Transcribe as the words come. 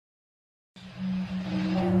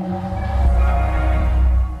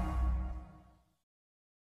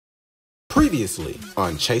Previously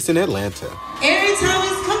on Chasing Atlanta. Aaron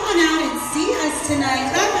Thomas, come on out and see us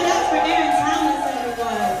tonight. Clap it up for Aaron Thomas,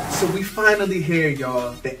 everyone. So we finally here,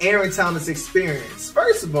 y'all. The Aaron Thomas experience.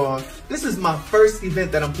 First of all, this is my first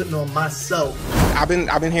event that I'm putting on myself. I've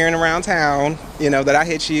been hearing around town, that I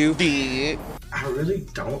hit you. Did. I really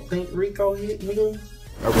don't think Rico hit me.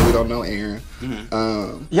 I really don't know Aaron.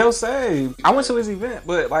 Yo, say I went to his event,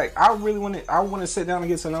 but like I want to sit down and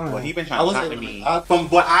get to know him. Well, he been trying to talk to me. From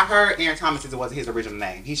what I heard, Aaron Thomas wasn't his original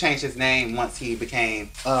name. He changed his name once he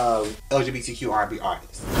became LGBTQ R&B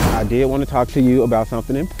artist. I did want to talk to you about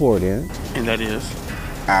something important. And that is?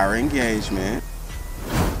 Our engagement.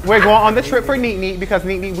 We're going on the trip for Neat because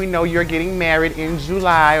Neat, we know you're getting married in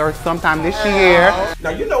July or sometime this year. Now,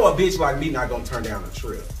 you know a bitch like me not gonna turn down a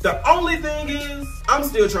trip. The only thing is, I'm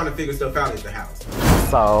still trying to figure stuff out at the house.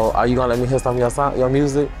 So, are you gonna let me hear some of your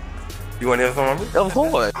music? You want to hear some of me? Of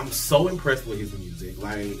course. I'm so impressed with his music.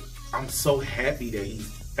 Like, I'm so happy that he's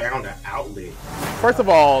found an outlet. First of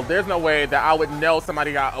all, there's no way that I would know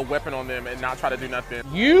somebody got a weapon on them and not try to do nothing.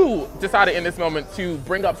 You decided in this moment to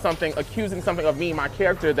bring up something, accusing something of me, my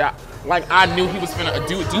character, that like I knew he was finna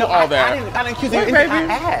do all that. I didn't accuse you of anything.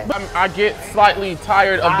 I get slightly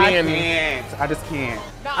tired of being. I just can't.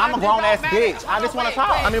 I'm a grown ass bitch. I just want to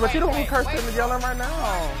talk. I mean, but you don't want to curse and yelling right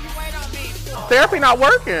now. Therapy not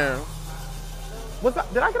working.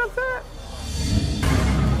 Did I get upset?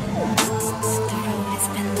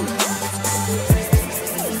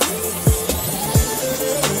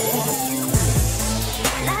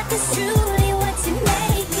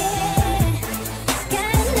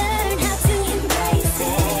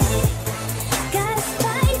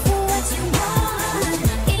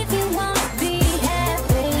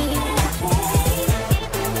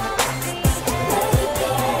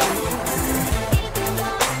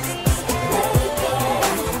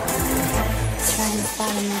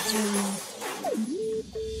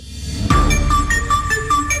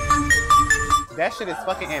 That shit is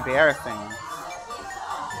fucking embarrassing.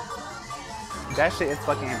 That shit is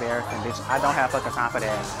fucking embarrassing, bitch. I don't have fucking time for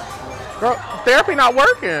that. Girl, therapy not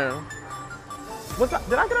working.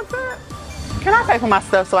 Did I get upset? Can I pay for my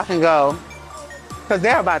stuff so I can go? Because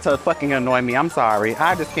they're about to fucking annoy me. I'm sorry.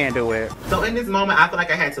 I just can't do it. So in this moment, I feel like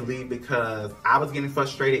I had to leave because I was getting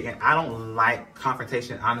frustrated and I don't like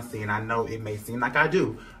confrontation, honestly, and I know it may seem like I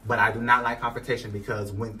do, but I do not like confrontation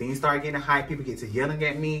because when things start getting hype, people get to yelling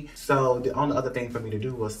at me. So the only other thing for me to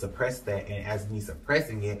do was suppress that, and as me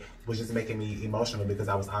suppressing it was just making me emotional because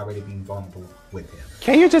I was already being vulnerable with him.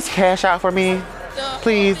 Can you just cash out for me?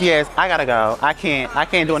 Please, yes, I gotta go. I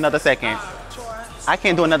can't do another second. I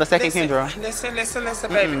can't do another second, Kendra. Listen,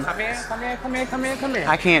 baby. Come here.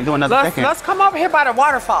 I can't do another second. Let's come over here by the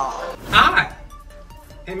waterfall. I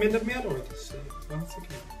am in the middle of this shit once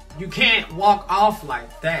again. You can't walk off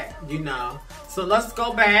like that, So let's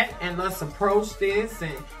go back and let's approach this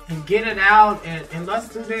and get it out and let's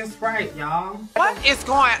do this right, y'all. What is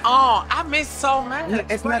going on? I miss so much.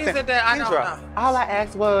 It's what nothing. Is it that I don't know? All I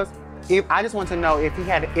asked was I just want to know if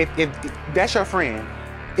if that's your friend.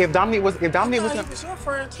 If Dominique was your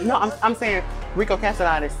friend too. No, I'm saying Rico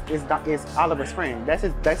Cassadine is Oliver's friend.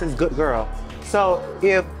 That's his good girl. So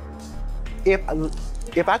if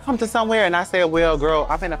I come to somewhere and I say, well, girl,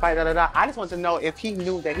 I'm finna fight, I just want to know if he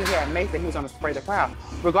knew that he had mace that he was gonna spray the crowd.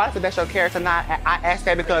 Regardless if that's your character or not, I ask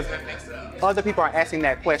that because other people are asking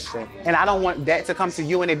that question. And I don't want that to come to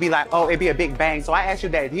you and it be like, oh, it'd be a big bang. So I asked you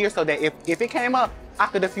that here so that if it came up, I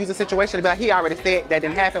could diffuse the situation and be like, he already said that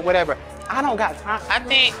didn't happen, whatever. I don't got time. I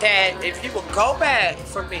think that if you would go back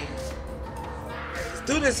for me,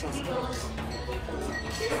 do this one.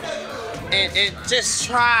 And just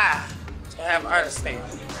try to have understanding.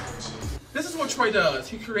 This is what Troy does.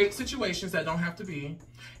 He creates situations that don't have to be.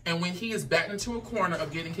 And when he is backed into a corner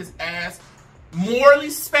of getting his ass morally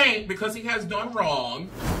spanked because he has done wrong,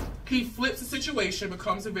 he flips the situation,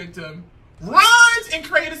 becomes a victim, runs and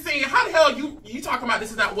create a scene. How the hell you talking about this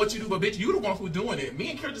is not what you do, but bitch, you the one who's doing it. Me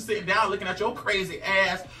and Kendra sitting down looking at your crazy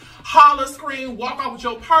ass, holler, scream, walk off with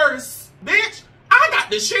your purse. Bitch, I got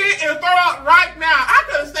the shit and throw out right now. I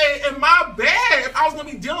could have stayed in my bed if I was gonna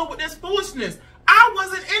be dealing with this foolishness. I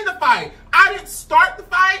wasn't in the fight. I didn't start the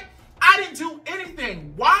fight. I didn't do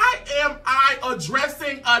anything. Why am I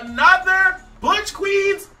addressing another Butch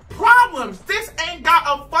Queen's problems? This ain't got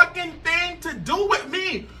a fucking thing to do with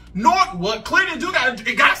me. Nor what Clinton do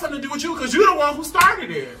it got something to do with you because you're the one who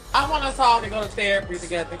started it. I want us all to go to therapy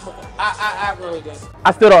together. I really do.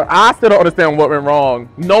 I still don't understand what went wrong.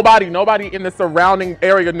 Nobody in the surrounding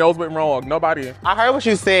area knows what went wrong. Nobody. I heard what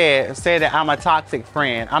you said that I'm a toxic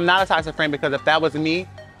friend. I'm not a toxic friend because if that was me,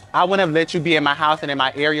 I wouldn't have let you be in my house and in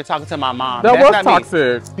my area talking to my mom. That That's was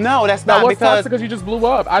toxic. No, that's that not was because toxic because you just blew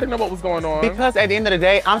up. I didn't know what was going on. Because at the end of the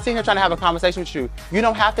day, I'm sitting here trying to have a conversation with you. You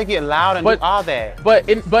don't have to get loud and do all that. But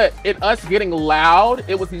in us getting loud,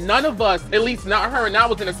 it was none of us, at least not her, and I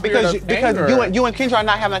was in a spirit of anger. Because you and Kendra are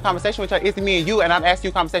not having a conversation with her. It's me and you, and I'm asking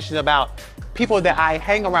you conversations about people that I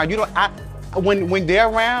hang around. You don't. When they're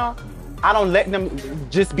around, I don't let them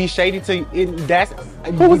just be shady to you.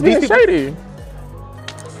 Who was being shady?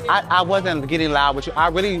 I wasn't getting loud with you. I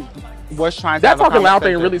really was trying to that have a talking loud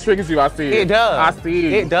conversation. thing really triggers you, I see. It does. I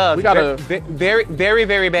see. It does. We gotta very, very,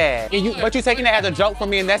 very bad. But you're taking it as a joke from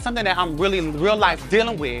me, and that's something that I'm really real life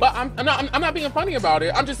dealing with. But I'm not being funny about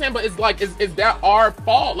it. I'm just saying, but it's like, is that our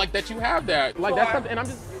fault? Like that you have that? Like that's something, and I'm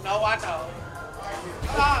just. No, I know.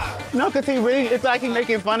 No, because it's like he's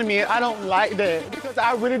making fun of me, and I don't like that. Because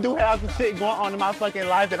I really do have some shit going on in my fucking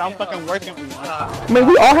life that I'm fucking working on. I mean,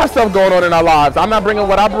 we all have stuff going on in our lives. I'm not bringing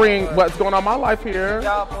what I bring, what's going on in my life here.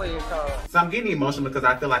 Y'all please, So I'm getting emotional because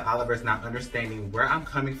I feel like Oliver's not understanding where I'm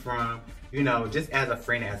coming from, you know, just as a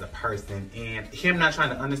friend, as a person, and him not trying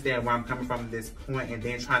to understand where I'm coming from at this point, and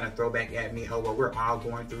then trying to throw back at me, oh, well, we're all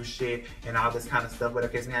going through shit and all this kind of stuff,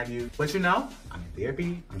 whatever case may have you. But you know, I'm in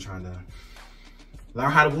therapy. I'm trying to learn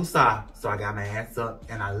how to woosah. So I got my ass up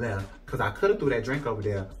and I left because I could have threw that drink over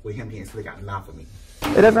there with him getting slick out the mouth of me.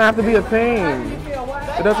 It doesn't have to be a thing.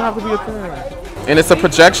 It doesn't have to be a thing. And it's a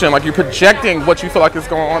projection. Like, you're projecting what you feel like is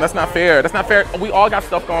going on. That's not fair. That's not fair. We all got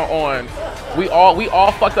stuff going on. We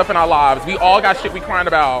all fucked up in our lives. We all got shit we crying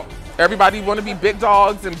about. Everybody want to be big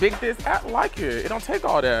dogs and big this. Act like it. It don't take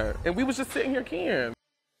all that. And we was just sitting here keying.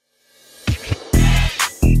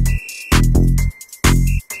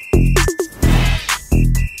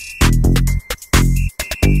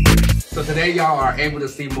 So today y'all are able to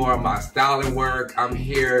see more of my styling work. I'm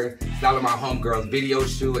here styling my homegirl's video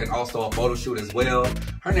shoot and also a photo shoot as well.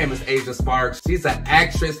 Her name is Asia Sparks. She's an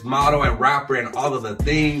actress, model, and rapper and all of the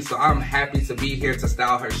things. So I'm happy to be here to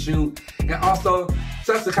style her shoot. And also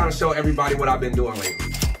just to kind of show everybody what I've been doing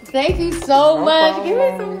lately. Thank you so much. Give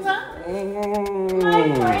me some time.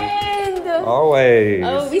 My friend. Always.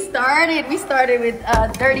 Oh, we started with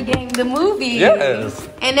Dirty Game, the movie. Yes.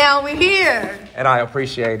 And now we're here. And I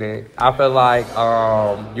appreciate it. I feel like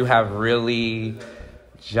you have really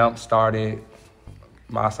jump-started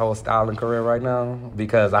my whole styling career right now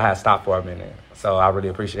because I had stopped for a minute. So I really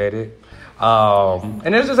appreciate it.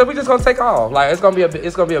 And it's just we just gonna take off. Like it's gonna be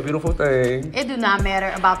a beautiful thing. It do not matter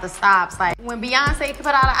about the stops. Like when Beyonce put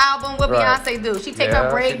out an album, what Beyonce do? She take her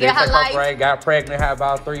break, get her life, break, got pregnant, had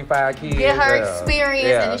about 3-5 kids, get her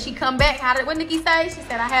experience, and then she come back. What Nikki say? She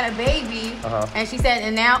said I had a baby, and she said,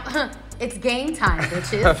 and now it's game time,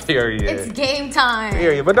 bitches. Period. It's game time.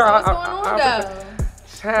 Period. But no, so what's going on though?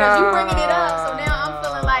 Because you bringing it up, so now I'm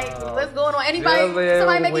feeling like, what's going on?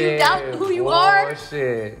 Somebody making you doubt who you are?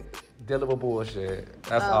 Shit. Dealing with bullshit.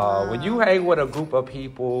 That's all. When you hang with a group of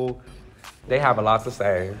people, they have a lot to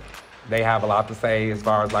say. They have a lot to say as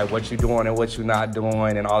far as like what you're doing and what you're not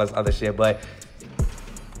doing and all this other shit. But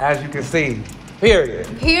as you can see, period.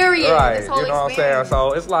 Right. You know what I'm saying?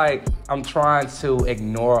 So it's like I'm trying to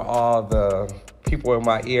ignore all the people in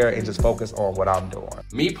my ear and just focus on what I'm doing.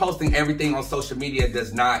 Me posting everything on social media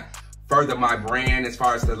does not further my brand as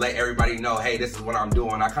far as to let everybody know, hey, this is what I'm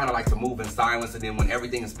doing. I kind of like to move in silence, and then when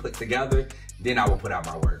everything is put together, then I will put out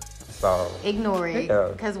my work. So ignore it.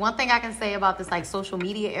 Because one thing I can say about this like social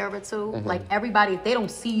media era too, like everybody, if they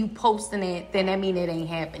don't see you posting it, then that means it ain't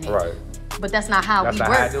happening. Right. But that's not how we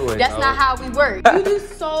work. That's not how we work. You do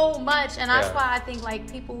so much, and that's why I think like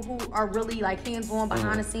people who are really like hands-on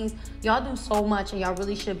behind the scenes, y'all do so much, and y'all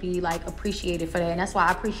really should be like appreciated for that. And that's why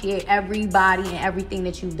I appreciate everybody and everything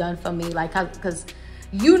that you've done for me. Like, cause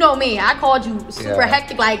you know me, I called you super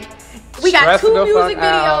hectic. Like, we got two music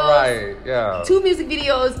videos, 2 music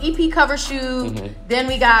videos, EP cover shoot. Then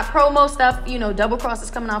we got promo stuff. You know, Double Cross is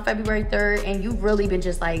coming out February 3rd, and you've really been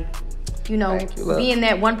just like, you know, being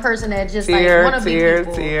that one person that just like want to be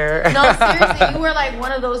people. No, seriously, you were like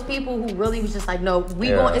one of those people who really was just like, no,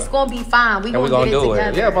 it's gonna be fine. We gonna get it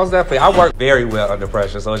together. Yeah, most definitely. I work very well under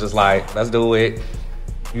pressure, so it's just like, let's do it.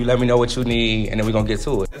 You let me know what you need, and then we're gonna get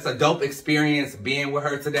to it. It's a dope experience being with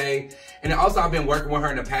her today. And also, I've been working with her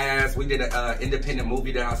in the past. We did an independent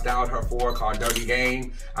movie that I styled her for called Dirty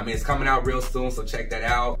Game. I mean, it's coming out real soon, so check that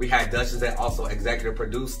out. We had Duchess that also executive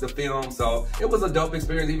produced the film, so it was a dope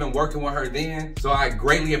experience even working with her then. So I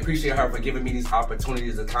greatly appreciate her for giving me these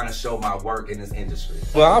opportunities to kind of show my work in this industry.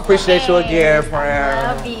 Well, I appreciate you again,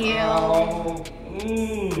 friend. Love you.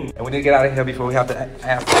 And we need to get out of here before we have to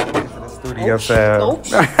ask for in the studio.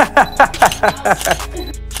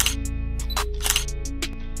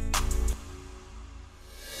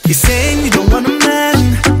 You're saying you don't want a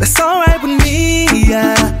man, that's alright with me,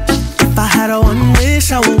 yeah. If I had a one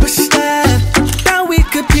wish, I would wish that we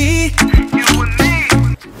could be you and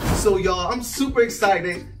me. So y'all, I'm super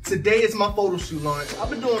excited. Today is my photo shoot launch. I've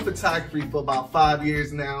been doing photography for about 5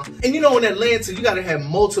 years now. And you know, in Atlanta, you gotta have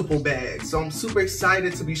multiple bags. So I'm super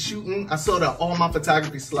excited to be shooting. I sold out all my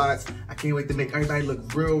photography slots. I can't wait to make everybody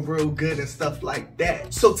look real good and stuff like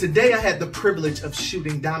that. So today I had the privilege of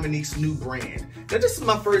shooting Dominique's new brand. Now this is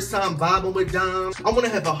my first time vibing with Dom. I wanna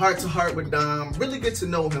have a heart-to-heart with Dom, really get to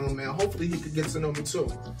know him, man. Hopefully he could get to know me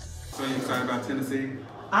too. So you excited about Tennessee?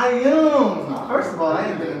 I am. First of all, I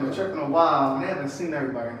ain't been in a trip in a while, and I haven't seen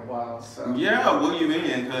everybody in a while, so. Yeah, what do you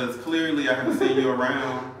mean? Because clearly I haven't seen you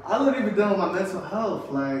around. I literally been dealing with my mental health.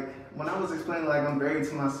 Like, when I was explaining, like, I'm married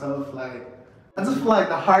to myself, like, I just feel like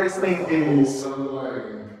the hardest thing is,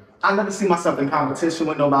 I never see myself in competition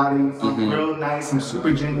with nobody. I'm real nice, I'm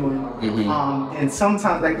super genuine. And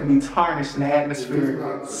sometimes that can be tarnished in the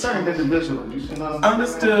atmosphere with certain individuals, you know what I'm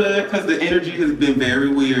Understood, because the energy has been very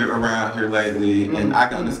weird around here lately, and I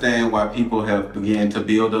can understand why people have begun to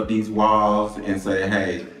build up these walls and say,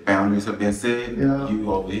 hey, boundaries have been set,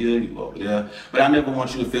 you over here, you over there. But I never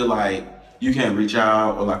want you to feel like you can't reach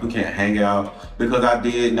out or like we can't hang out, because I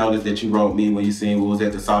did notice that you wrote me when you seen we was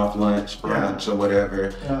at the soft lunch, brunch or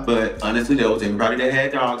whatever. But honestly, there was everybody that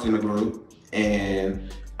had dogs in the group, and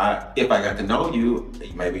if I got to know you,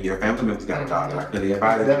 maybe your family members got a dog, and I could have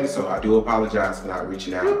invited you, so I do apologize for not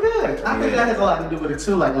reaching out. You're good. I think that has a lot to do with it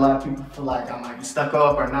too. Like, a lot of people feel like I might be stuck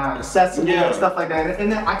up or not accessible and stuff like that.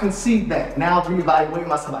 And I can see that. Now reevaluating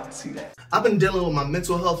myself, I can see that. I've been dealing with my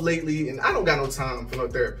mental health lately, and I don't got no time for no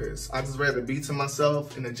therapist. I just rather be to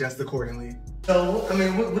myself and adjust accordingly. So, I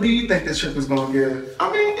mean, what do you think this trip is gonna give? I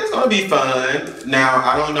mean, it's gonna be fun. Now,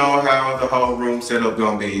 I don't know how the whole room setup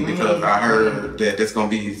gonna be, because I heard that there's gonna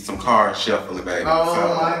be some cars shuffling, baby.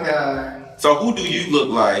 Oh my God. So who do you look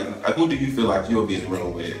like, who do you feel like you'll be in the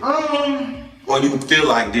room with? Or you feel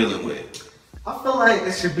like dealing with? I feel like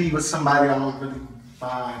it should be with somebody I don't really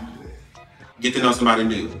vibe with. Get to know somebody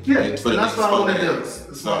new. Yeah, that's what I want to do.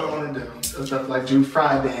 That's what I want to do. Stuff like Drew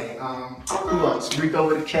Friday. Who else? Riko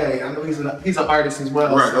With A K. I know he's an artist as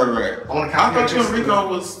well. Right. I thought you and Riko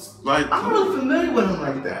was like... I'm not really familiar with him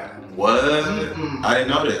like that. What? I didn't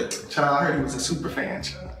know that. Child, I heard he was a super fan,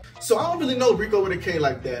 child. So I don't really know Riko With A K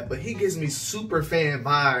like that, but he gives me super fan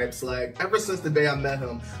vibes, like, ever since the day I met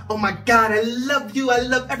him. Oh my God, I love you, I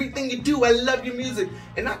love everything you do, I love your music.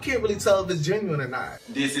 And I can't really tell if it's genuine or not.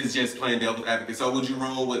 This is just playing devil's advocate. So would you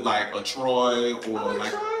roll with like a Troy or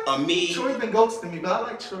like a me? Troy's been ghosting me, but I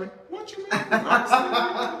like Troy. What you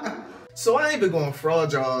mean? So I ain't been going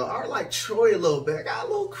fraud, y'all. I like Troy a little bit. I got a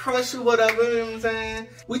little crush or whatever, you know what I'm saying?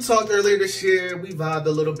 We talked earlier this year, we vibed a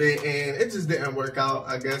little bit, and it just didn't work out.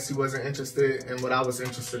 I guess he wasn't interested in what I was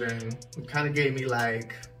interested in. It kind of gave me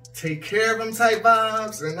like, take care of him type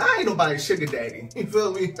vibes, and I ain't nobody's sugar daddy, you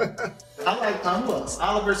feel me? I like who else?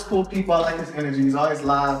 Oliver's cool people, I like his energy. He's always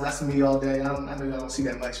live, that's me all day. I know y'all don't see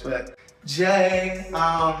that much, but Jae,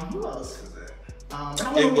 who else? I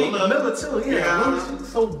want Willa Michel too, Willa's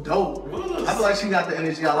so dope. I feel like she got the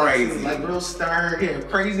energy I like too. Like real stern,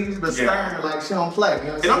 crazy, but stern, like she don't play. You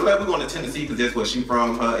know and I'm glad we're going to Tennessee because that's where she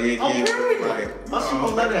from, her egg.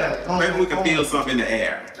 Maybe we can feel something in the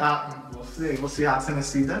air. We'll see how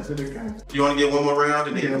Tennessee does it again. You want to get one more round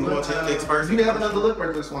and then we'll to the next person? You have another look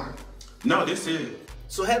or this one? No, this is it.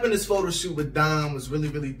 So having this photo shoot with Dom was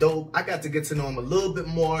really dope. I got to get to know him a little bit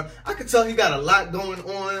more. I could tell he got a lot going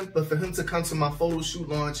on, but for him to come to my photo shoot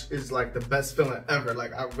launch is like the best feeling ever.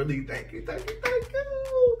 Like, I really thank you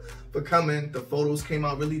for coming. The photos came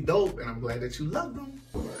out really dope, and I'm glad that you loved them.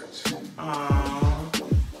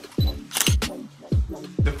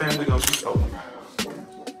 The family gonna be so proud.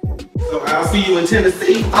 So I'll see you in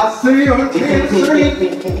Tennessee. I'll see you in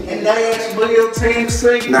Tennessee. And I ask for your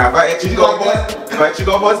Tennessee. Now, if I ask you to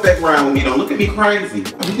go bust back around with me, don't look at me crazy.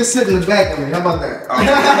 You can sit in the back with me. How about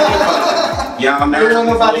that? Yeah, I'm nervous.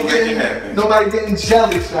 Nobody getting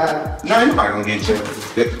jealous, y'all. No, ain't nobody gonna get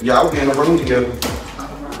jealous. Y'all will be in the room together.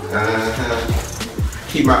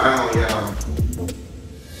 Keep my eye on y'all.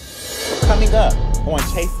 Coming up on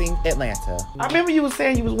Chasing Atlanta. I remember you was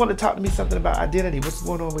saying you was wanting to talk to me something about identity. What's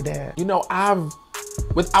going on with that? You know, I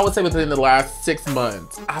would say within the last 6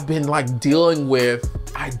 months, I've been like dealing with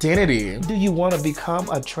identity. Do you want to become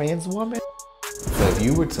a trans woman? So if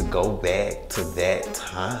you were to go back to that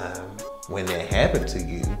time when that happened to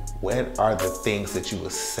you, what are the things that you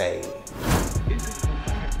would say?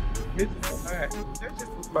 That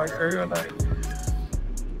just was my girl, like,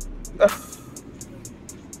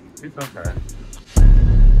 it's okay.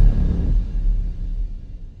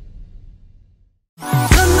 You're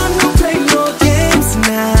not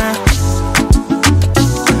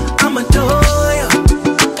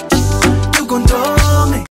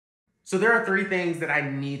are 3 things that I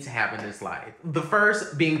need to have in this life. The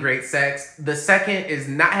first being great sex. The second is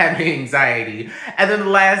not having anxiety. And then the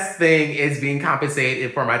last thing is being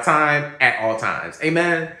compensated for my time at all times.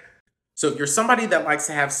 Amen. So if you're somebody that likes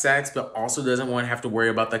to have sex but also doesn't want to have to worry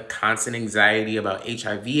about the constant anxiety about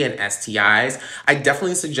HIV and STIs, I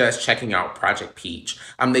definitely suggest checking out Project Peach.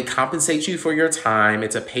 They compensate you for your time.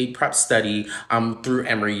 It's a paid prep study through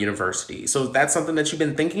Emory University. So if that's something that you've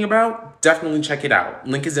been thinking about, definitely check it out.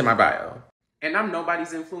 Link is in my bio. And I'm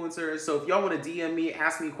nobody's influencer, so if y'all want to DM me,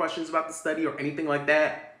 ask me questions about the study or anything like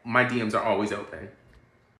that, my DMs are always open.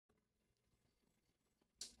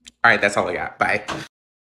 All right, that's all I got. Bye.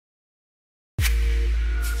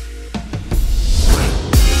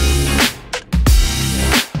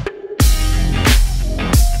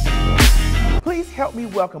 Please help me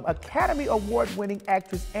welcome Academy Award-winning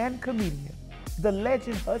actress and comedian, the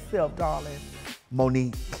legend herself, darling,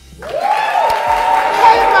 Monique. Hey,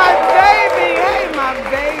 my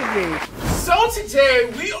baby. So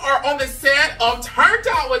today we are on the set of Turned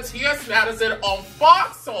Out with TS Madison on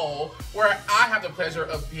Fox Soul, where I have the pleasure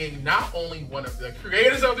of being not only one of the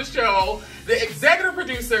creators of the show, the executive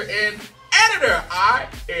producer and editor. I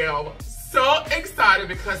am so excited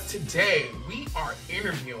because today we are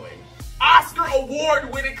interviewing Oscar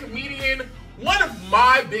award-winning comedian, one of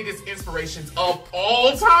my biggest inspirations of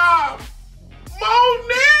all time,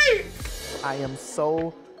 Monique! I am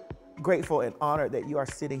so grateful and honored that you are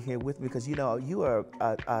sitting here with me because, you know, you are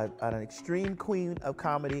an extreme queen of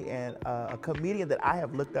comedy and a comedian that I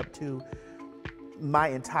have looked up to my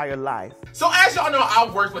entire life. So as y'all know,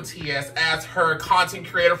 I've worked with TS as her content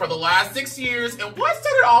creator for the last 6 years, and what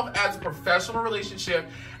started off as a professional relationship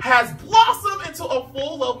has blossomed into a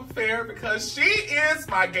full love affair because she is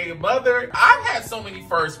my gay mother. I've had so many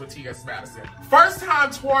firsts with TS Madison. First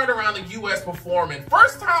time touring around the US performing,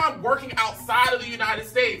 first time working outside of the United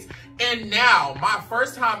States, and now my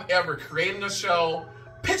first time ever creating a show,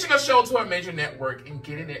 pitching a show to a major network, and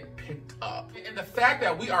getting it picked up. And the fact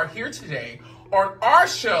that we are here today on our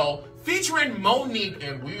show featuring Monique,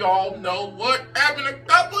 and we all know what happened a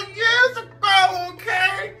couple years ago,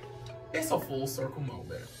 okay? It's a full circle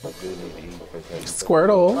moment.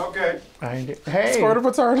 Squirtle. Okay. Hey. Squirtle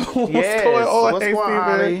Paternal. Yes. What's going on? What's Hey, going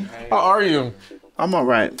on, Steven. How are you? I'm all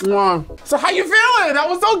right. So how you feeling? That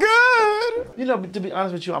was so good. You know, to be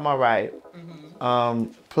honest with you, I'm all right.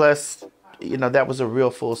 Plus, you know, that was a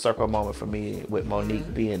real full circle moment for me with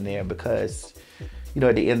Monique being there because, you know,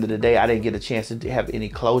 at the end of the day, I didn't get a chance to have any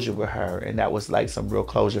closure with her, and that was like some real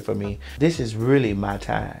closure for me. This is really my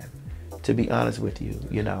time, to be honest with you,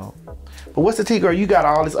 you know. But what's the tea, girl? You got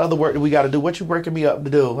all this other work that we got to do. What you breaking me up to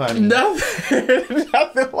do, honey? Nothing.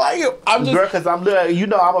 Nothing. Why you? I'm just... Girl, because you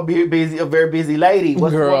know I'm a very busy lady.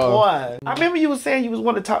 What's going on? I remember you was saying you was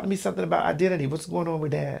wanting to talk to me something about identity. What's going on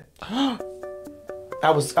with that? I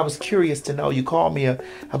was curious to know. You called me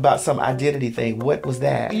about some identity thing. What was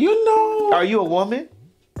that? You know. Are you a woman?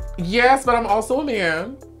 Yes, but I'm also a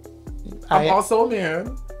man. I'm also a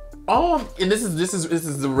man. And this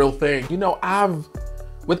is the real thing. You know, I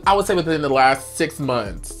would say within the last 6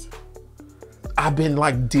 months, I've been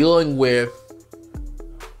like dealing with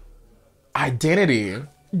identity.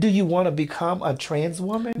 Do you want to become a trans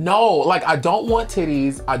woman? No, like I don't want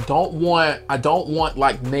titties. I don't want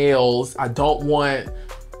like nails. I don't want,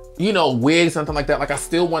 you know, wigs, something like that. Like I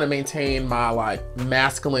still want to maintain my like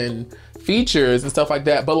masculine features and stuff like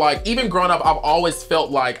that. But like even growing up, I've always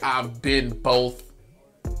felt like I've been both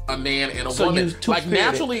a man and a woman. Like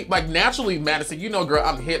naturally, Madison, you know, girl,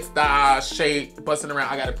 I'm hip style, shape, busting around.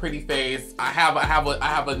 I got a pretty face. I have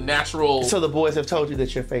a natural. So the boys have told you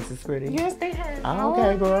that your face is pretty? Yes, they have.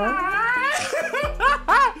 Okay, girl.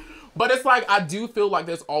 But it's like I do feel like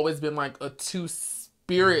there's always been like a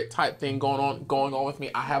two-spirit type thing going on with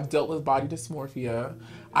me. I have dealt with body dysmorphia.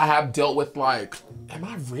 I have dealt with like, am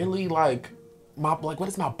I really like what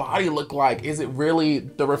does my body look like? Is it really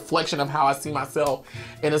the reflection of how I see myself?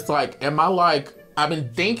 And it's like, am I like, I've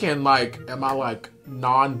been thinking like, am I like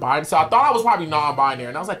non-binary? So I thought I was probably non-binary,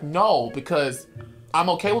 and I was like, no, because I'm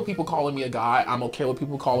okay with people calling me a guy. I'm okay with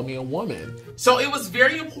people calling me a woman. So it was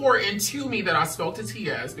very important to me that I spoke to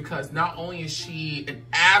TS because not only is she an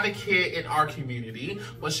advocate in our community,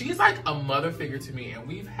 but she's like a mother figure to me, and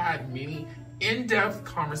we've had many in-depth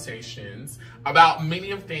conversations about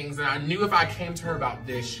many of things, and I knew if I came to her about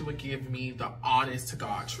this, she would give me the honest to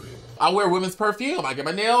God truth. I wear women's perfume. I get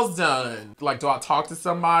my nails done. Like, do I talk to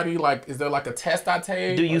somebody? Like, is there like a test I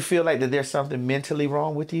take? Do you feel like that there's something mentally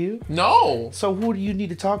wrong with you? No. So who do you need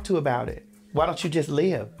to talk to about it? Why don't you just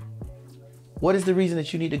live? What is the reason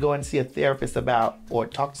that you need to go and see a therapist about, or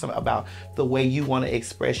talk to someone about the way you want to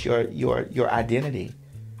express your identity?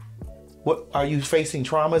 What are you facing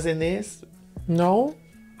traumas in this? No.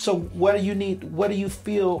 So what do you need? What do you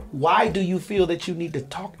feel? Why do you feel that you need to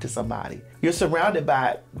talk to somebody? You're surrounded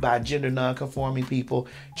by gender non-conforming people,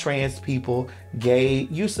 trans people, gay.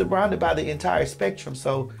 You're surrounded by the entire spectrum.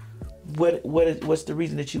 So what's the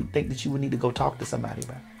reason that you think that you would need to go talk to somebody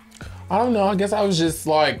about? I don't know. I guess I was just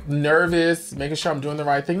like nervous, making sure I'm doing the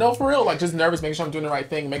right thing. No, for real, like just nervous, making sure I'm doing the right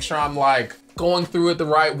thing, make sure I'm like going through it the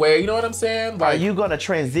right way. You know what I'm saying? Like, are you gonna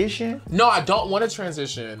transition? No, I don't want to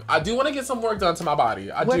transition. I do want to get some work done to my body.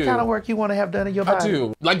 What kind of work you want to have done in your body? I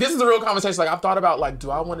do. Like, this is a real conversation. Like, I've thought about like,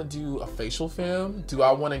 do I want to do a facial film? Do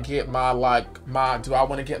I want to get do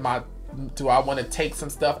I want to take some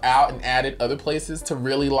stuff out and add it other places to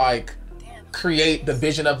really like create the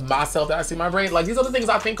vision of myself that I see in my brain? Like, these are the things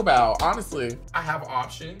I think about, honestly. I have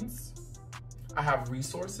options. I have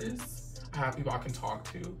resources. I have people I can talk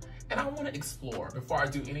to. And I want to explore before I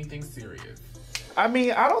do anything serious. I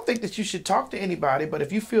mean, I don't think that you should talk to anybody, but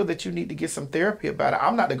if you feel that you need to get some therapy about it,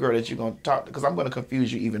 I'm not the girl that you're going to talk to, because I'm going to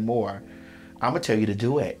confuse you even more. I'm going to tell you to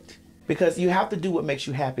do it. Because you have to do what makes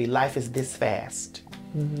you happy. Life is this fast.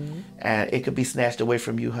 And it could be snatched away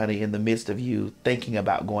from you, honey, in the midst of you thinking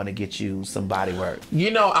about going to get you some body work.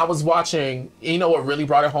 You know, I was watching, you know what really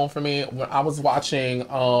brought it home for me? When I was watching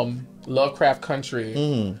Lovecraft Country.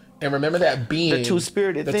 And remember that being. The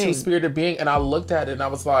two-spirited thing. The two-spirited being. And I looked at it and I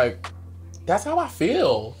was like, that's how I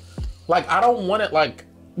feel. Like, I don't want it like.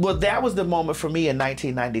 Well, that was the moment for me in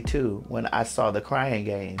 1992 when I saw The Crying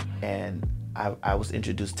Game and I was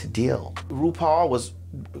introduced to Dill. RuPaul was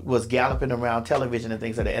galloping around television and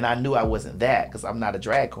things like that, and I knew I wasn't that because I'm not a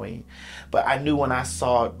drag queen. But I knew when I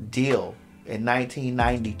saw Dill in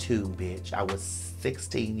 1992, bitch, I was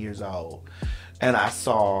 16 years old, and I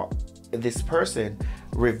saw this person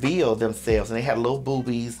reveal themselves, and they had little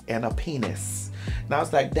boobies and a penis, and I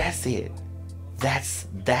was like, that's it. That's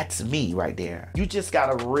me right there. You just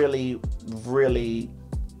gotta really, really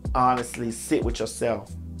honestly sit with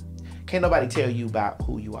yourself. Can't nobody tell you about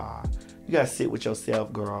who you are. You gotta sit with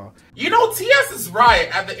yourself, girl. You know, TS is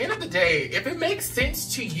right. At the end of the day, if it makes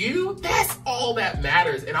sense to you, that's all that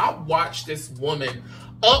matters. And I've watched this woman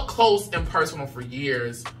up close and personal for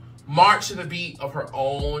years march to the beat of her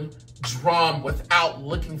own drum without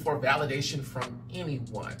looking for validation from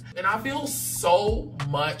anyone. And I feel so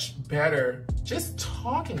much better just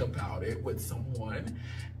talking about it with someone.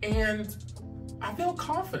 And I feel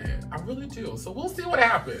confident. I really do. So we'll see what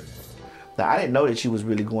happens. Now, I didn't know that you was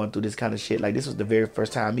really going through this kind of shit. Like, this was the very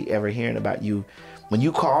first time me ever hearing about you. When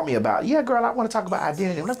you called me about, yeah, girl, I want to talk about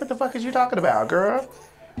identity. I'm like, what the fuck is you talking about, girl?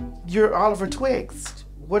 You're Oliver Twixt.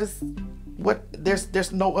 There's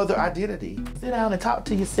no other identity. Sit down and talk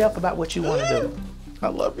to yourself about what you want to do. I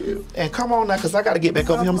love you. And come on now, because I got to get back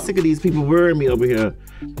over here. I'm sick of these people worrying me over here.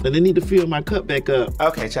 And they need to fill my cup back up.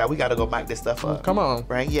 Okay, child, we got to go mic this stuff up. Come on.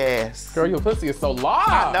 Right? Yes. Girl, your pussy is so large.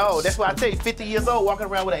 I know. That's why I tell you, 50 years old, walking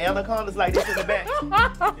around with an anacondas like this in the back.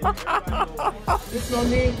 Miss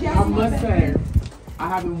Dominique, I must say, I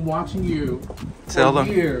have been watching you for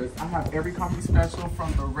years. I have every comedy special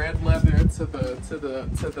from the Red Leather to the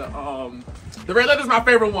Red Leather is my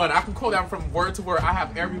favorite one. I can quote that from word to word. I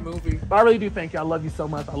have every movie. But I really do thank you. I love you so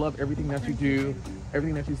much. I love everything that you do,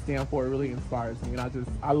 everything that you stand for. It really inspires me, and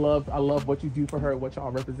I love what you do for her, what y'all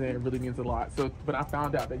represent. It really means a lot. So when I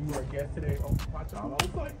found out that you were a guest today on my job, I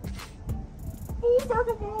was like, full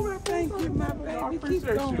circle moment. Thank you, my baby. I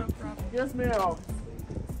appreciate you. Yes, ma'am.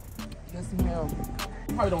 Yes, ma'am.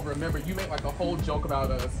 You probably don't remember. You made like a whole joke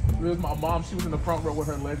about us. It was my mom. She was in the front row with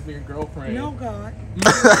her lesbian girlfriend. No, God.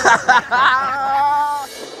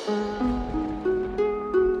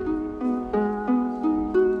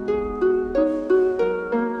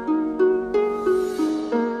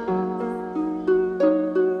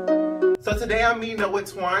 So today I'm meeting up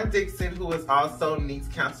with Twan Dixon, who is also Neat's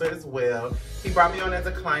counselor as well. He brought me on as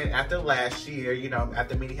a client after last year, you know,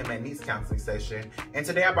 after meeting him at Neat's counseling session. And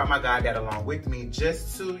today I brought my goddad along with me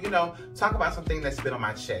just to, you know, talk about something that's been on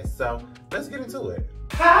my chest. So let's get into it.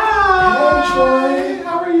 Hi! Hey, Troy.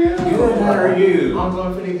 How are you? Good. How are you? I'm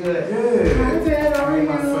doing pretty good. Good. Hi, Dad. How are you?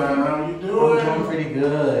 My son. How you doing? I'm doing pretty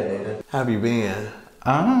good. How have you been?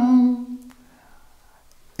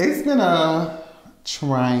 It's been a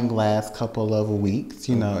trying last couple of weeks,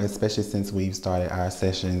 you know, especially since we've started our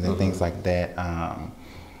sessions and things like that.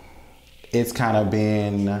 It's kind of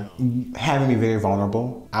been having me very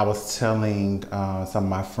vulnerable. I was telling some of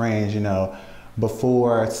my friends, you know,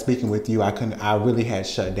 before speaking with you, I really had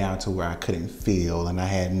shut down to where I couldn't feel, and I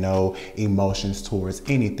had no emotions towards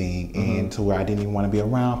anything, and to where I didn't even want to be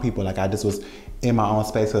around people. Like I just was in my own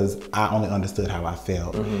space because I only understood how I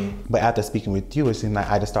felt. But after speaking with you, it seemed like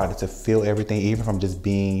I just started to feel everything, even from just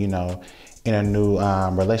being, you know, in a new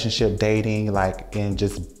relationship, dating, like, and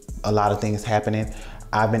just a lot of things happening.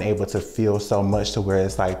 I've been able to feel so much to where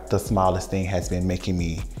it's like the smallest thing has been making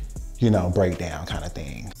me, you know, break down kind of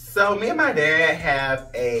thing. So me and my dad have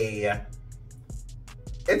it's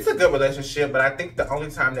a good relationship, but I think the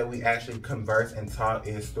only time that we actually converse and talk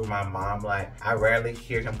is through my mom. Like, I rarely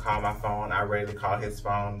hear him call my phone. I rarely call his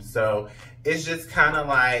phone. So it's just kind of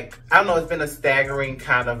like, I don't know, it's been a staggering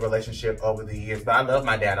kind of relationship over the years, but I love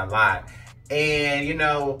my dad a lot. And, you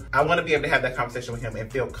know, I want to be able to have that conversation with him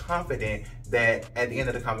and feel confident that at the end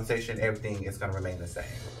of the conversation, everything is going to remain the same.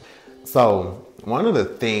 So one of the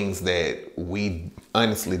things that we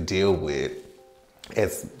honestly deal with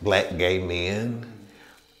as Black gay men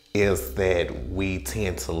is that we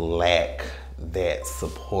tend to lack that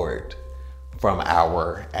support from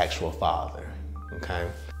our actual father, okay?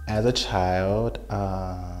 As a child,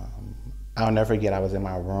 I'll never forget, I was in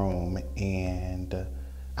my room and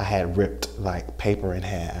I had ripped like paper in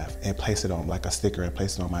half and placed it on like a sticker and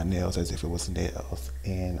placed it on my nails as if it was nails.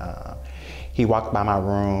 And he walked by my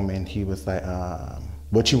room and he was like,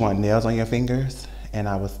 what, you want nails on your fingers? And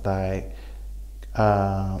I was like,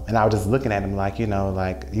 and I was just looking at him like, I didn't know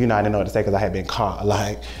what to say because I had been caught,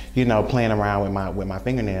 like, playing around with my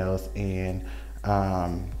fingernails. And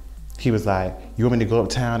he was like, you want me to go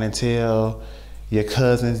uptown and tell your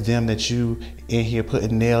cousins, them, that you in here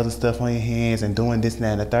putting nails and stuff on your hands and doing this and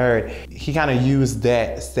that and the third? He kind of used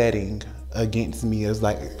that setting against me as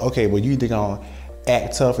like, okay, well, you either gonna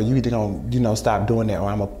act tough or you either gonna, stop doing that, or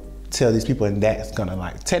I'm gonna tell these people, and that's gonna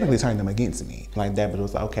like technically turn them against me like that. But it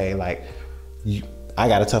was like, okay, like, I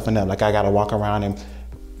gotta toughen up. Like, I gotta walk around and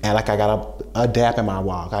like I gotta adapt in my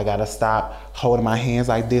walk. I gotta stop holding my hands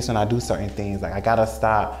like this when I do certain things. Like, I gotta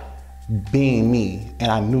stop being me.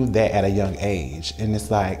 And I knew that at a young age. And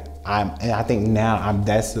it's like, I think now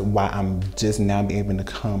that's why I'm just now being able to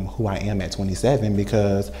become who I am at 27,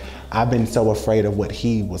 because I've been so afraid of what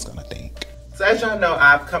he was gonna think. So as y'all know,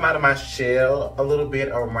 I've come out of my shell a little bit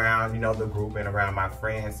around, the group and around my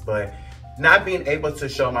friends, but not being able to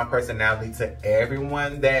show my personality to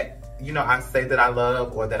everyone that, I say that I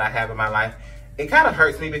love or that I have in my life, it kind of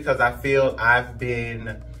hurts me because I feel I've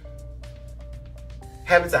been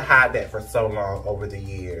having to hide that for so long over the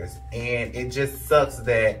years. And it just sucks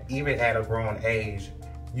that even at a grown age,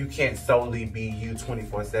 you can't solely be you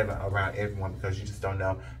 24/7 around everyone, because you just don't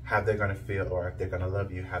know how they're gonna feel or if they're gonna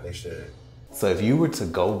love you how they should. So if you were to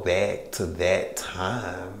go back to that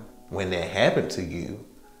time when that happened to you,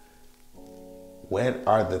 what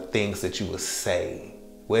are the things that you would say?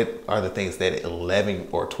 What are the things that 11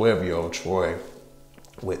 or 12-year-old Troy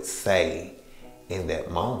would say in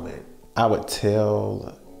that moment? I would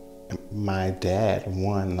tell my dad,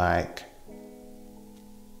 one, like,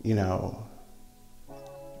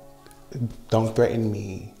 don't threaten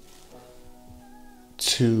me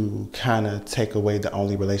to kind of take away the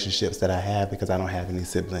only relationships that I have, because I don't have any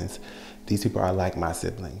siblings. These people are like my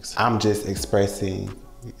siblings. I'm just expressing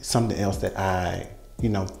something else that I,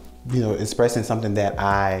 expressing something that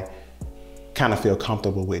I kind of feel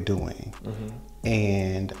comfortable with doing.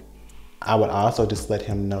 And I would also just let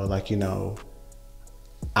him know, like,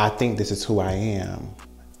 I think this is who I am,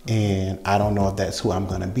 and I don't know if that's who I'm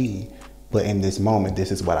gonna be, but in this moment,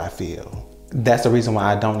 this is what I feel. That's the reason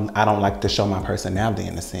why I don't like to show my personality,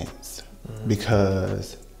 in a sense,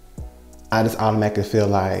 because I just automatically feel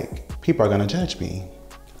like people are gonna judge me.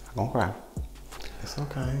 I'm gonna cry. It's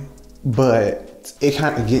okay. But it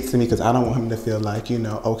kind of gets to me because I don't want him to feel like,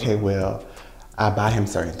 okay, well, I buy him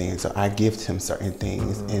certain things or I gift him certain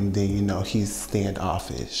things, and then, he's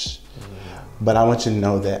standoffish. But I want you to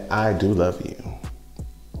know that I do love you,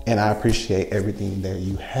 and I appreciate everything that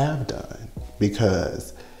you have done,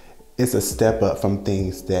 because it's a step up from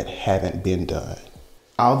things that haven't been done.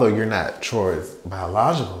 Although you're not Troy's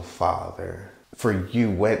biological father, for you,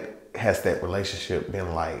 what has that relationship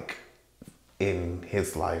been like in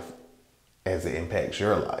his life as it impacts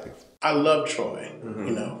your life? I love Troy,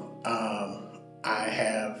 I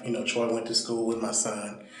have, Troy went to school with my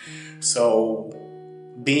son. So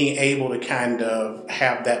being able to kind of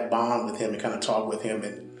have that bond with him and kind of talk with him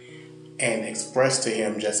and express to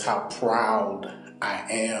him just how proud I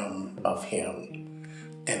am of him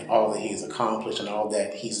and all that he's accomplished and all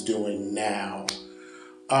that he's doing now.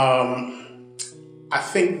 I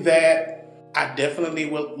think that I definitely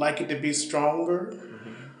would like it to be stronger.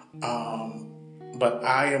 but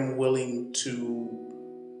I am willing to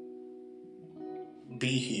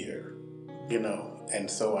be here, you know. And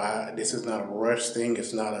so this is not a rush thing.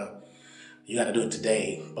 It's not you got to do it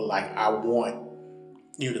today. But like, I want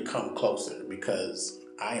you to come closer because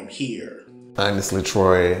I am here. Honestly,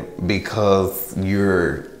 Troy, because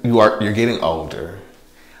you're getting older,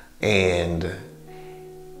 and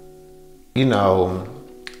you know,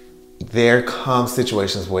 there come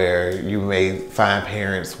situations where you may find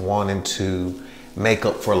parents wanting to make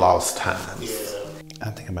up for lost times. Yeah. I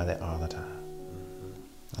think about that all the time.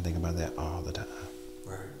 I think about that all the time.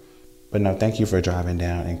 Right. But no, thank you for driving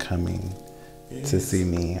down and coming to see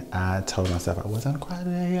me. I told myself I wasn't quiet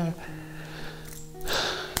today.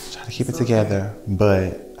 Try to keep it together,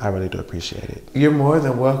 but I really do appreciate it. You're more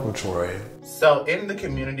than welcome, Troy. So in the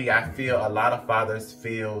community, I feel a lot of fathers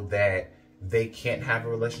feel that they can't have a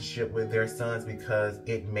relationship with their sons because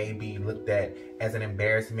it may be looked at as an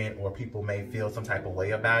embarrassment, or people may feel some type of way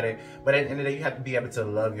about it. But at the end of the day, you have to be able to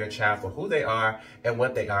love your child for who they are and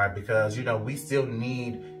what they are, because, you know, we still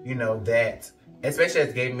need, you know, that, especially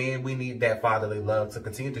as gay men, we need that fatherly love to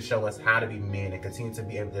continue to show us how to be men and continue to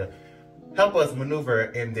be able to help us maneuver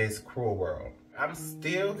in this cruel world. I'm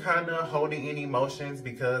still kind of holding in emotions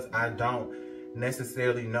because I don't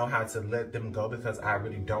necessarily know how to let them go, because I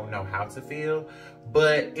really don't know how to feel.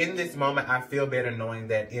 But in this moment, I feel better knowing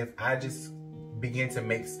that if I just begin to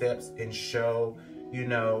make steps and show, you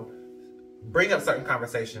know, bring up certain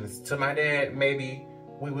conversations to my dad, maybe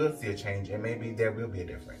we will see a change and maybe there will be a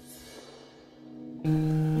difference.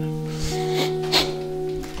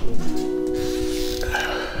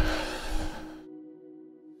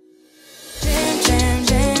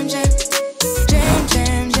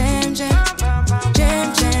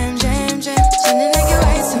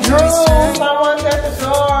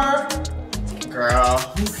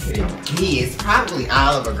 It's probably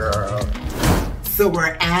Oliver, girl. So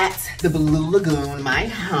we're at the Blue Lagoon, my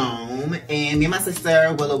home, and me and my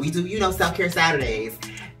sister Willa, we do, you know, self-care Saturdays,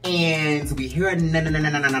 and we hear a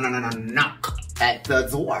knock at the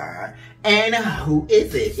door. And who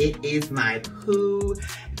is it? It is my poo,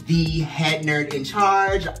 the head nerd in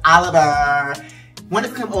charge, Oliver.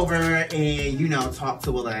 Wanted to come over and, you know, talk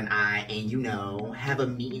to Willa and I, and, you know, have a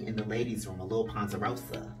meeting in the ladies' room, a little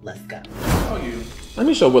Ponderosa. Let's go. Let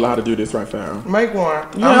me show Willa how to do this right now. Make one.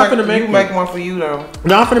 Yeah, I'm finna make one. Make one for you though.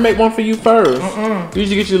 No, I'm finna make one for you first. You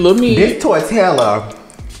should get your little meat. This tortilla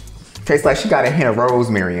tastes like she got a hint of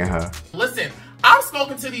rosemary in her. Listen, I've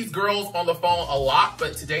spoken to these girls on the phone a lot,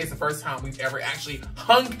 but today is the first time we've ever actually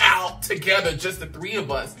hung out together, just the three of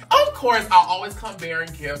us. Of course, I'll always come bearing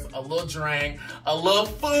gifts, a little drink, a little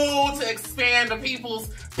food to expand the people's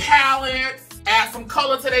palates, add some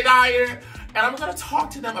color to their diet, and I'm gonna talk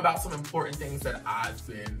to them about some important things that I've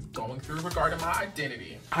been going through regarding my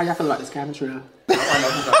identity. How y'all feel about this cabin trip?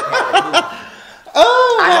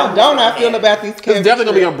 Oh, don't I feel about these cabin It's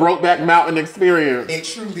definitely gonna be a Brokeback Mountain experience. It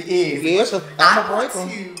truly is. Yes, I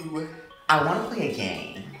want to play a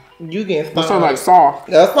game. You get That sounds like Saw.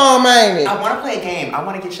 That's fun, man. I want to play a game. I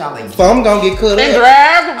want to get y'all in. So I'm gonna get cut And up.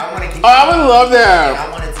 drag? I want to get. Oh, I would love that.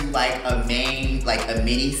 I want to do like a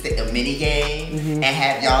mini game, and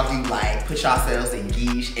have y'all do like put yourselves in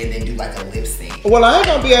geesh and then do like a lip sync. Well, I ain't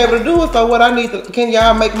gonna be able to do it. So what I need to? Can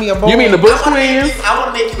y'all make me a boy? You mean the Bush Queens? I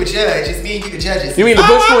want to make you a judge. It's me and you the judges. You mean the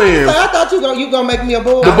Bush Queens? I thought you gonna make me a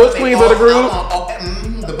boy. The Bush Queens of the group?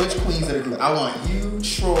 The Bush Queens of the group. I want you,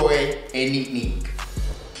 Troy, and Neek.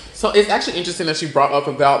 So it's actually interesting that she brought up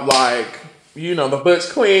about, like, you know, the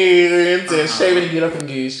Butch Queens and shaving and get up and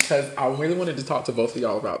geesh, because I really wanted to talk to both of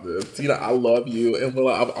y'all about this. You know, I love you, and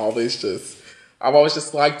Willa, I've always just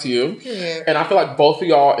liked you. Yeah. And I feel like both of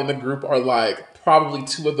y'all in the group are, like, probably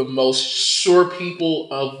two of the most sure people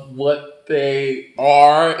of what they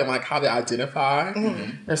are and, like, how they identify.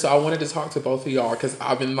 And so I wanted to talk to both of y'all, because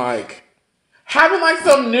I've been, like, having, like,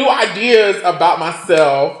 some new ideas about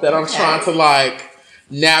myself that I'm trying to, like,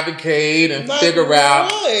 navigate and figure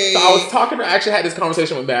out. So I was talking to, I actually had this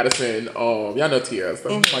conversation with Madison. Y'all know TS,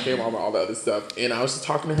 that's my game mom and all the other stuff. And I was just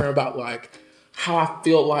talking to her about, like, how I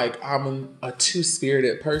feel like I'm a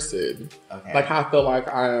two-spirited person. Okay. Like, how I feel like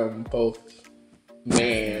I am both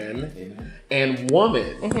man and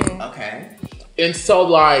woman. Okay. And so,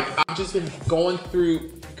 like, I've just been going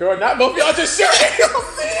through, girl, not both of y'all just sharing.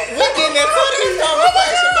 We're getting into this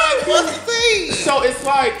conversation, baby. What's the thing? So it's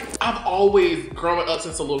like, I've always, growing up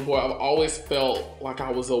since a little boy, I've always felt like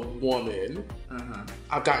I was a woman.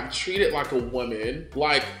 I've gotten treated like a woman.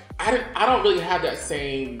 Like, I don't really have that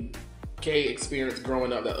same gay experience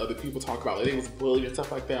growing up that other people talk about. Like, it was bullied and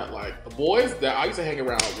stuff like that. Like, the boys that I used to hang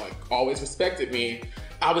around, like, always respected me.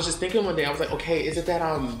 I was just thinking one day, I was like, okay, is it that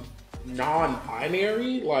I'm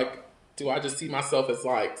non-binary. Like, do I just see myself as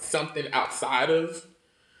like something outside of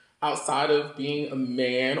being a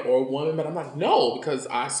man or a woman? But I'm like, no, because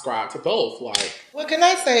I ascribe to both. Like, well, can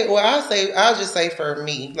I say? Well, I'll just say for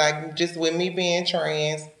me, like, just with me being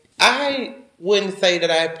trans, I wouldn't say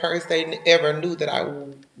that I per se ever knew that I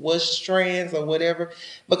was trans or whatever,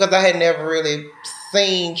 because I had never really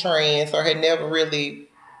seen trans or had never really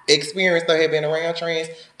experienced or had been around trans.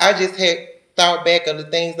 I just had thought back of the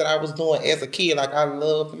things that I was doing as a kid. Like, I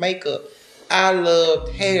loved makeup. I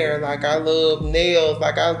loved hair. Like, I loved nails.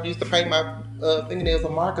 Like, I used to paint my fingernails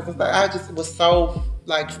with markers and stuff. I just was so,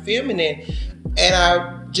 like, feminine. And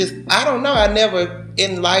I don't know. I never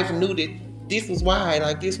in life knew that this was why.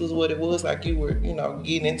 Like, this was what it was. Like, you were,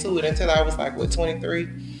 getting into it until I was, like, 23.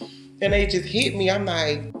 And they just hit me. I'm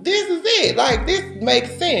like, this is it. Like, this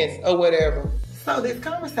makes sense or whatever. So this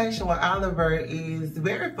conversation with Oliver is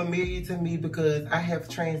very familiar to me because I have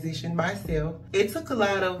transitioned myself. It took a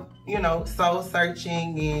lot of, soul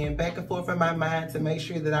searching and back and forth in my mind to make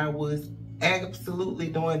sure that I was absolutely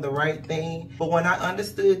doing the right thing. But when I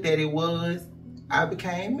understood that it was, I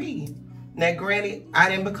became me. Now, granted, I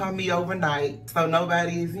didn't become me overnight. So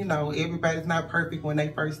everybody's not perfect when they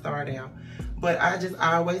first start out. But I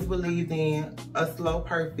always believed in a slow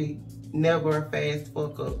perfect, never a fast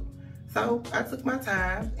fuck up. So I took my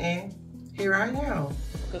time, and here I am.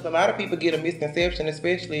 Because a lot of people get a misconception,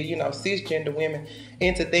 especially, cisgender women,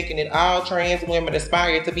 into thinking that all trans women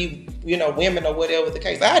aspire to be, women or whatever the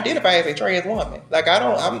case. I identify as a trans woman. Like, I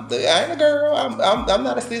ain't a girl. I'm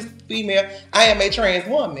not a cis female. I am a trans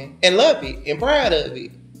woman and love it and proud of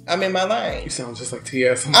it. I'm in my lane. You sound just like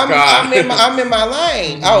TS. Oh my God. I'm in my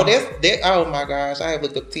lane. Oh, oh my gosh. I have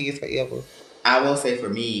looked up TS forever. I will say for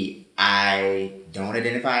me, I don't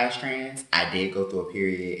identify as trans. I did go through a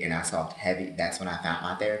period and I talked heavy. That's when I found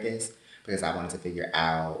my therapist, because I wanted to figure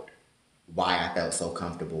out why I felt so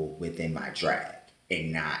comfortable within my drag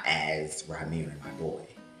and not as Ramir and my boy.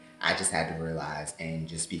 I just had to realize, and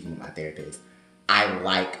just speaking with my therapist, I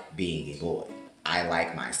like being a boy. I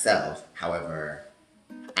like myself. However,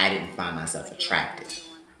 I didn't find myself attractive.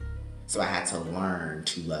 So I had to learn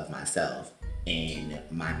to love myself in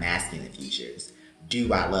my masculine features.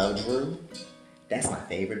 Do I love Drew? That's my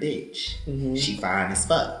favorite bitch. Mm-hmm. She fine as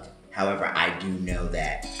fuck. However, I do know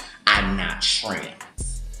that I'm not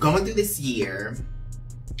trans. Going through this year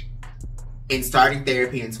and starting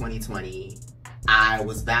therapy in 2020, I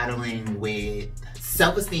was battling with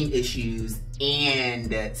self-esteem issues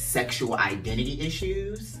and sexual identity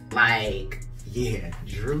issues. Like, yeah,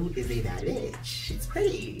 Drew is a bad bitch. She's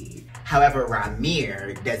pretty. However,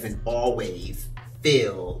 Ramir doesn't always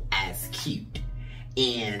feel as cute.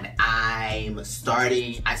 And I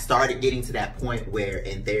started getting to that point where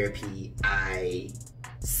in therapy, I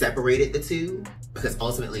separated the two, because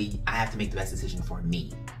ultimately I have to make the best decision for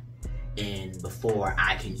me. And before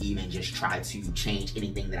I can even just try to change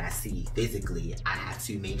anything that I see physically, I have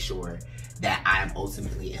to make sure that I'm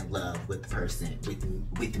ultimately in love with the person,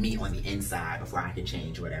 with me on the inside, before I can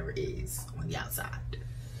change whatever is on the outside.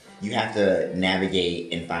 You have to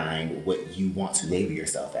navigate and find what you want to label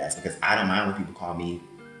yourself as, because I don't mind when people call me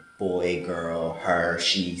boy, girl, her,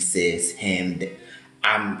 she, cis, him.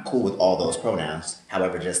 I'm cool with all those pronouns.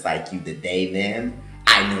 However, just like you, the they, them,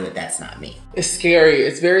 I know that that's not me. It's scary.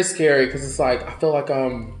 It's very scary, because it's like, I feel like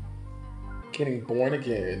I'm getting born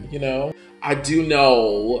again, I do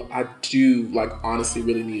like honestly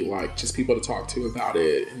really need like just people to talk to about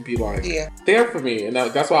it and be like there for me. And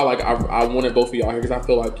that's why I wanted both of y'all here, because I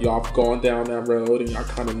feel like y'all have gone down that road and y'all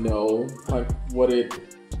kind of know like what it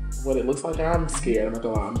looks like. I'm scared. I'm not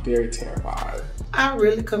gonna lie. I'm very terrified. I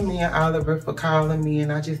really commend Oliver for calling me,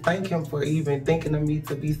 and I just thank him for even thinking of me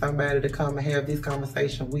to be somebody to come and have this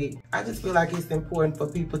conversation with. I just feel like it's important for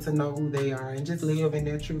people to know who they are and just live in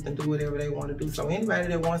their truth and do whatever they want to do. So anybody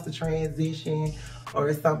that wants to transition, or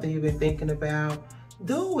it's something you've been thinking about,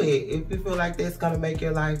 do it. If you feel like that's gonna make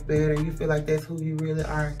your life better, you feel like that's who you really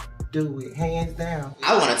are, do it. Hands down.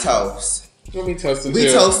 I want to toast. Let me toast it.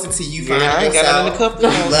 We toasted to you finding yourself, you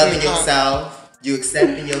loving yourself, you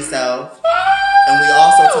accepting yourself. And we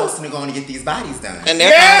also toasting to going to get these bodies done. And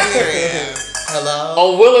that's here.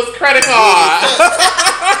 Hello? On Willa's credit card.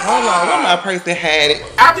 Hold on, what my person had it.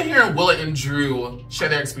 After hearing Willa and Drew share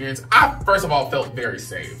their experience, I first of all felt very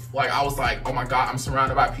safe. Like, I was like, oh my God, I'm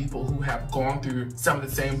surrounded by people who have gone through some of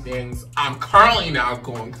the same things I'm currently now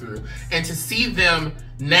going through. And to see them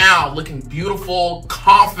now looking beautiful,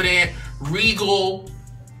 confident, regal,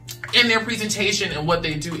 in their presentation and what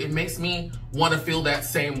they do, it makes me want to feel that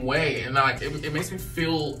same way. And like, it makes me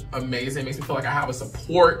feel amazing. It makes me feel like I have a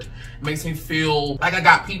support. It makes me feel like I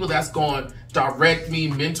got people that's going to direct me,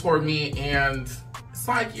 mentor me, and it's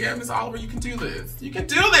like, yeah, Miss Oliver, you can do this. You can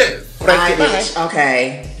do this.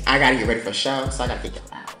 Okay, I gotta get ready for show, so I gotta get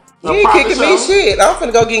out. You ain't kicking me shit. I'm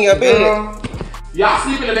finna go get in your bed. Y'all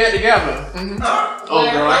sleep in the bed together.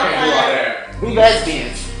 Oh, girl, I can't do all that. We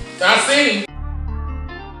lesbians. I see.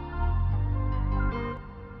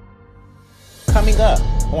 Coming up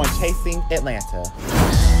on Chasing Atlanta.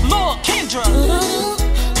 Lil Kendra.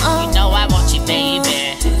 You know I want you,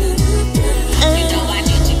 baby. You know I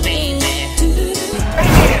need you, baby.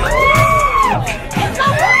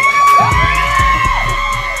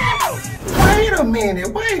 Wait a minute,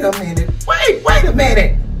 wait a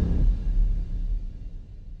minute.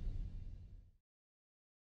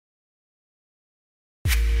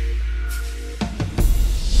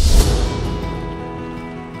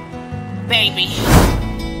 Baby,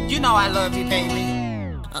 you know I love you, baby.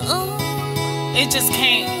 It just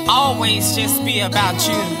can't always just be about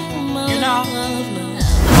you, you know?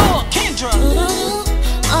 Lil Kendra.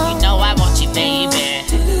 You know I want you, baby.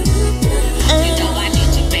 You know I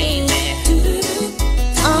need you, baby.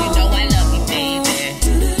 You know I love you, baby.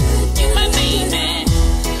 You my baby.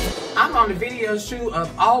 I'm on the video shoot of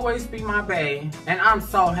Always Be My Bae, and I'm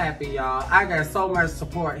so happy, y'all. I got so much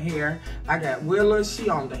support here. I got Willa, she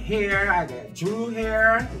on the hair. I got Drew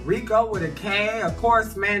here, Riko with a K, of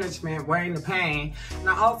course, management, Wayne the Pain. And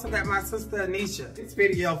I also got my sister Anisha. This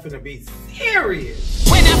video finna be serious.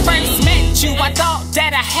 When I first met you, I thought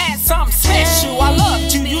that I had something special. I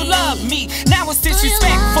loved you, you loved me. Now it's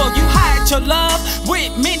disrespectful. You hide your love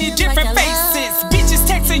with many different faces. Bitches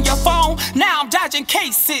texting your phone, now I'm dodging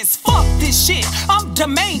cases. Fuck this shit, I'm the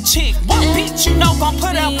main chick. One bitch you know gon'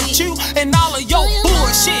 put up with you and all of your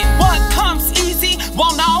bullshit. What comes easy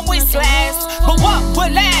won't always last, but what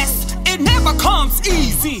will last, it never comes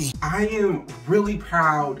easy. I am really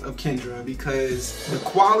proud of Kendra because the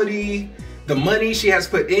quality, the money she has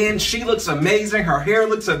put in, she looks amazing, her hair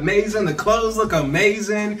looks amazing, the clothes look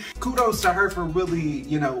amazing. Kudos to her for really,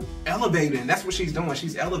 you know, elevating. That's what she's doing,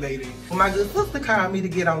 she's elevating. When my good sister called me to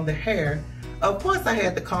get on the hair, of course I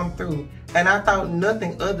had to come through. And I thought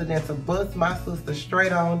nothing other than to bust my sister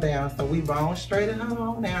straight on down. So we rolled straight at her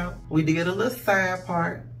on down. We did a little side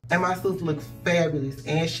part. And my sister looked fabulous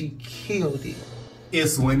and she killed it.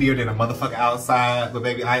 It's windier than a motherfucker outside, but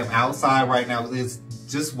baby, I am outside right now. It's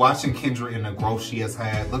just watching Kendra in the growth she has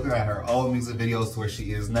had, looking at her old music videos to where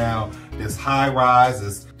she is now. This high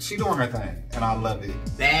rise, she doing her thing, and I love it.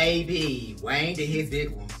 Baby, Wayne did his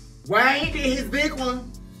big one. Wayne did his big one.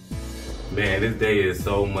 Man, this day is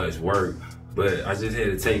so much work, but I just had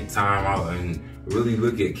to take time out and really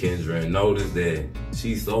look at Kendra and notice that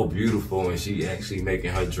she's so beautiful and she actually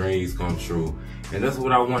making her dreams come true. And that's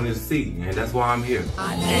what I wanted to see, and that's why I'm here. It's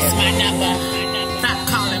my number. Stop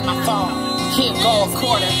calling my phone. Here go a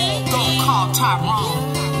quarter. Go call Tyrone.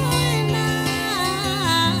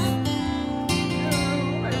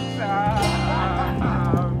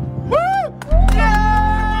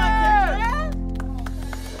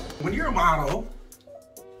 When you're a model,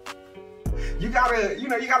 you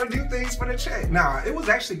gotta do things for the check. Nah, it was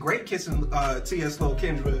actually great kissing TS Lil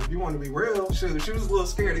Kendra. If you want to be real, she was a little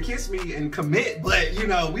scared to kiss me and commit, but you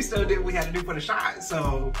know, we still did what we had to do for the shot.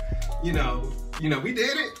 So, you know, we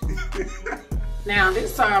did it. Now,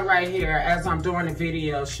 this song right here, as I'm doing the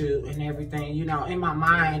video shoot and everything, you know, in my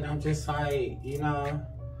mind, I'm just like, you know,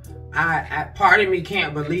 I part of me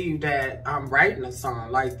can't believe that I'm writing a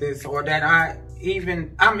song like this, or that I'm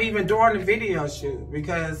even doing the video shoot,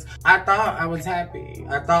 because I thought I was happy.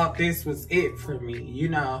 I thought this was it for me, you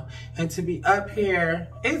know. And to be up here,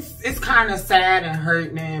 it's kind of sad and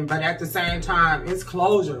hurting, but at the same time, it's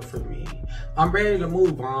closure for me. I'm ready to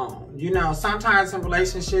move on. You know, sometimes in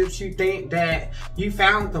relationships, you think that you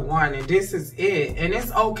found the one and this is it. And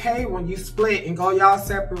it's okay when you split and go y'all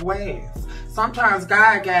separate ways. Sometimes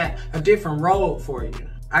God got a different road for you.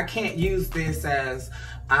 I can't use this as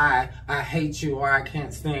I hate you or I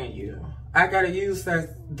can't stand you. I gotta use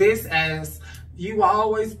this as you will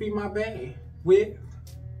always be my bae, with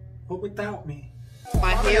or without me.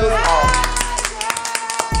 My heels off.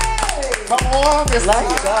 Come on, Miss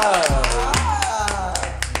Lisa.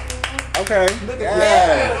 Okay. Look at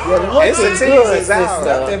that. Yeah, it's a good out.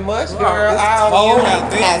 Nothing much, girl.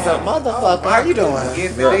 As a motherfucker. How you doing?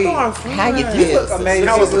 How you doing? You look amazing.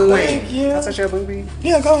 Thank you. Can I touch your boobie?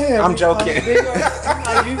 Yeah, go ahead. I'm joking.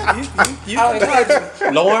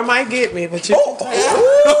 Lauren might get me, but you.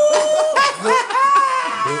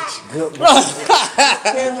 bitch. Good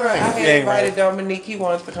Kendra, I had invited Dominique. He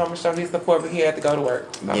wants to come and show his support, but he had to go to work.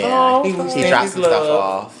 Yeah. He was He dropped some stuff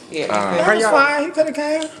off. Yeah, That's fine. He could have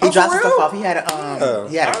came. He dropped some stuff off. He had a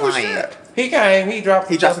client. He came. He dropped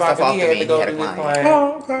some stuff stuff off. off He to had me. to go He to had a his client. client.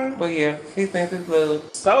 Oh, okay. But yeah, he sent his love.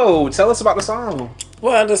 So, tell us about the song.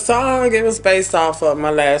 Well, the song, it was based off of my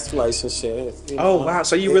last relationship. Oh, wow.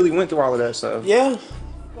 So you really went through all of that stuff? Yeah.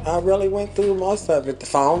 I really went through most of it. The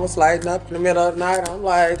phone was lighting up in the middle of the night. I'm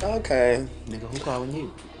like, okay. Nigga, who calling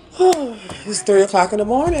you? It's 3 o'clock in the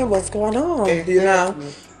morning. What's going on? You know?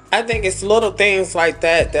 I think it's little things like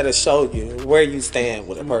that that'll show you where you stand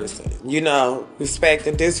with a person. You know, respect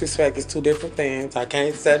and disrespect is two different things. I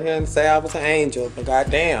can't sit here and say I was an angel, but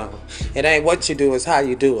goddamn, it ain't what you do, it's how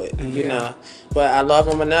you do it. You know? But I love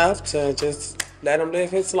him enough to just let him live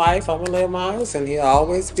his life. I'm gonna live mine, and he'll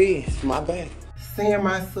always be my bae. Seeing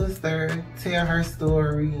my sister tell her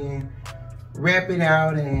story and rap it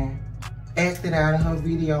out and act it out in her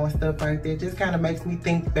video and stuff like that just kind of makes me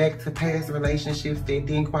think back to past relationships that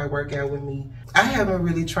didn't quite work out with me. I haven't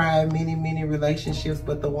really tried many relationships,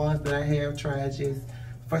 but the ones that I have tried just,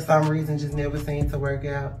 for some reason, just never seemed to work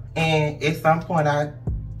out. And at some point, I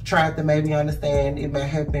tried to maybe understand it may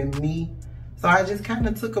have been me. So I just kind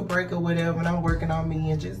of took a break or whatever, and I'm working on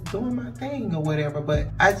me and just doing my thing or whatever. But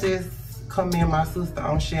I just commend my sister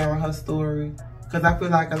on sharing her story, because I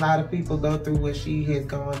feel like a lot of people go through what she has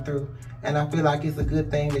gone through. And I feel like it's a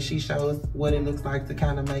good thing that she shows what it looks like to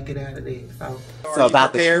kind of make it out of there. So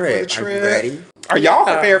about the trip, are you ready? Are y'all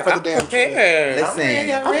prepared for the damn trip?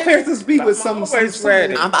 Listen, I'm prepared to speak with some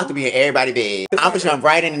ready. I'm about to be in everybody's bed. I'm gonna jump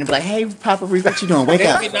right in and be like, hey, Papa Reese, what you doing? Wake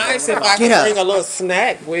up. It'd be nice if I Get could up. bring a little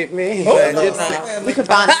snack with me. Oh, But, you no. know. We could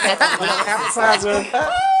find a snack on the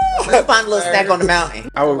mountain. Let's find a little snack on the mountain.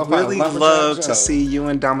 I would really love to see you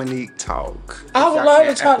and Dominique talk. I would love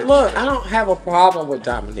to talk. Look, I don't have a problem with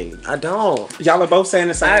Dominique. I don't. Y'all are both saying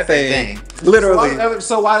the same thing. Literally.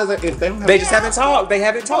 So why does it, if they don't have They just haven't talked. They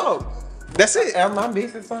haven't talked. That's it. Am I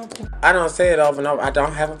missing something? I don't say it over and over. I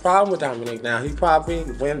don't have a problem with Dominique now. He probably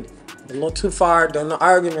went a little too far during the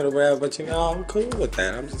argument or whatever, but you know, I'm cool with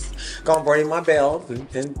that. I'm just gonna bring my belt and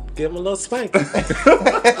give him a little spank. You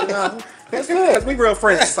know, that's good. We real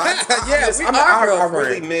friends. So I real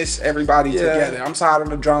really friends. miss everybody together. I'm tired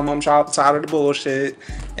of the drama. I'm tired of the bullshit,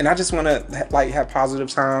 and I just want to like have positive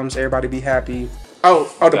times. Everybody be happy. Oh,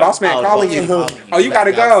 the boss man calling you. Oh, you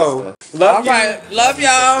gotta go. Love you. Love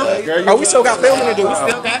y'all. Oh, we still got filming to do. We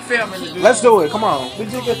still got filming to do. Let's do it. Come on.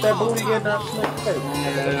 Did you get that booty getting up?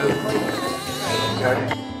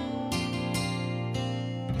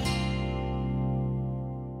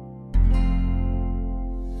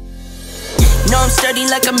 No, I'm sturdy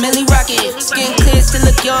like a milli rocket. Skin clear, still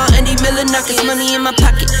look young, Andy Miller knockers. Money in my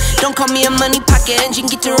pocket. Don't call me a money pocket. Engine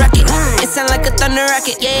get to rocket. It sound like a thunder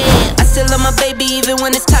rocket. Yeah, I still love my baby even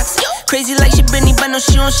when it's toxic. Crazy like she Britney, but no,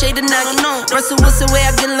 she don't shade the noggin. Russell Wilson way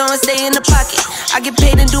I get low and stay in the pocket. I get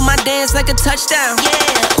paid and do my dance like a touchdown.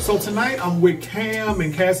 Yeah. So tonight I'm with Cam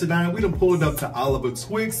and Cassadine. We done pulled up to Oliver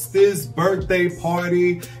Twix's birthday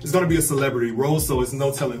party. It's gonna be a celebrity roast, so it's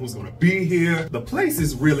no telling who's gonna be here. The place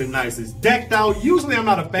is really nice. It's decked out. Usually I'm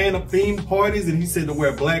not a fan of themed parties, and he said to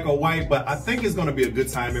wear black or white, but I think it's gonna be a good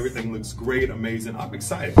time. Everything looks great, amazing. I'm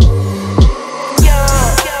excited. Talk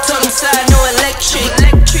inside, no electric.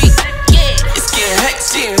 Yeah, it's getting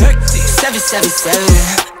hectic. 777.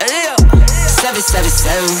 Yeah.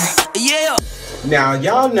 777. Yeah. Now,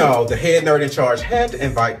 y'all know the head nerd in charge had to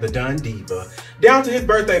invite the Dun Diva down to his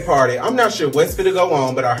birthday party. I'm not sure what's finna go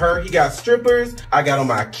on, but I heard he got strippers. I got on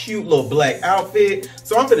my cute little black outfit.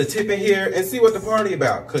 So I'm finna tip in here and see what the party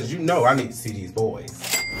about, because you know I need to see these boys.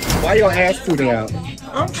 Why your ass too down?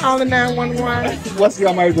 I'm calling 911. What's your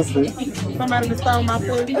emergency? Somebody that stole my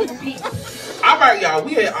food. All right, y'all,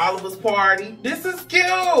 we at Oliver's party. This is cute.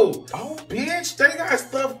 Oh, bitch, they got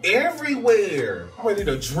stuff everywhere. I'm ready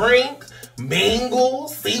to drink, mingle,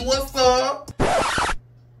 see what's up.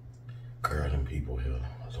 Girl, them people here,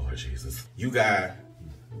 Lord Jesus. You got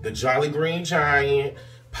the Jolly Green Giant,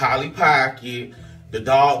 Polly Pocket, the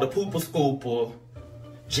dog, the Pooper Scooper,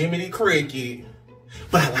 Jiminy Cricket.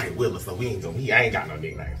 But I like Willa, so I ain't got no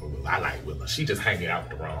nickname for Willa. I like Willa. She just hanging out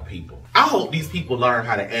with the wrong people. I hope these people learn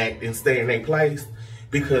how to act and stay in their place,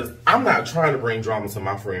 because I'm not trying to bring drama to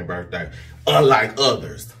my friend's birthday, unlike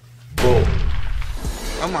others. Boom.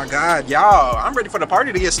 Oh my God, y'all! I'm ready for the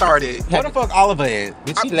party to get started. Where the fuck Oliver is?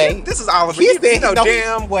 Did she late? This is Oliver. He said you know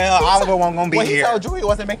damn well Oliver wasn't gonna be well, here. He told you he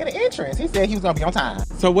wasn't making an entrance. He said he was gonna be on time.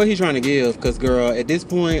 So what he trying to give? Cause girl, at this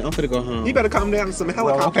point, I'm finna go home. You better come down to some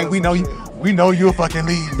helicopter. Okay, we know you a fucking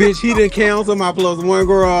lead. Bitch, he didn't cancel my +1,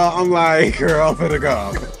 girl. I'm like, girl, I'm finna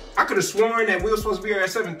go. I could have sworn that we were supposed to be here at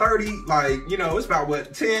 7:30. Like, you know, it's about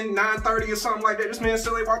what, 10, 9:30 or something like that. This man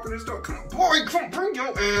still ain't walked through this door. Come on, boy, come on, bring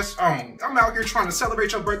your ass on. I'm out here trying to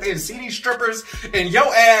celebrate your birthday and see these strippers, and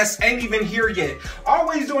your ass ain't even here yet.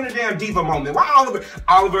 Always doing a damn diva moment. Why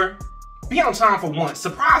Oliver, be on time for once.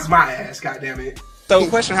 Surprise my ass, goddammit. So,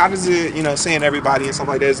 question, how does it, you know, seeing everybody and stuff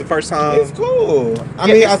like that is the first time? It's cool. I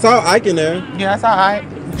mean, I saw Ike in there. Yeah, I saw Ike.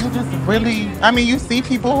 You just really, I mean, you see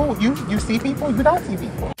people, you see people, you don't see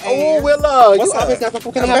people. Oh, Willa, What's you up? always got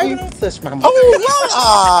something. Can I Baby, help you? don't touch my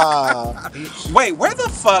Oh, Willa! Wait, where the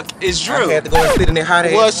fuck is Drew? I had to go and sit in there hot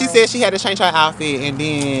ass. Well, she said she had to change her outfit, and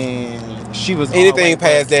then she was Anything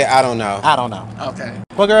past that, I don't know. I don't know. Okay.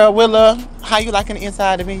 Well, girl, Willa, how you liking the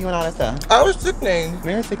inside of the venue and all that stuff? I was sickening.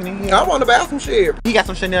 Very sickening. Yeah. I want to buy some shit. He got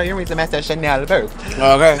some Chanel earrings to match that Chanel purse.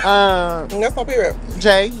 Okay. That's my period.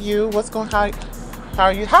 Jay, you, what's going? How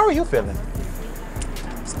are you? How are you feeling?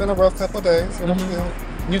 It's been a rough couple of days. But I'm good.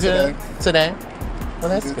 You good today? Well,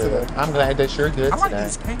 that's Good good. today. I'm glad that you're good I like today.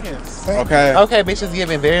 these pants. Okay. Okay, bitches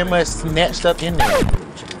giving very much snatched up in there.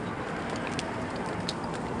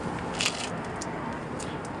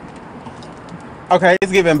 Okay,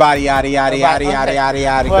 it's giving body yada yada yada yada yada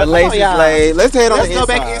yada. Well, The lace is laid. Let's head on the Let's go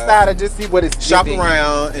inside. back inside and just see what it's Shop giving.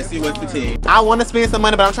 around and see what's the tea. I want to spend some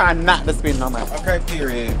money, but I'm trying not to spend no money. Okay,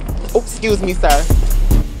 period. Oh, excuse me, sir.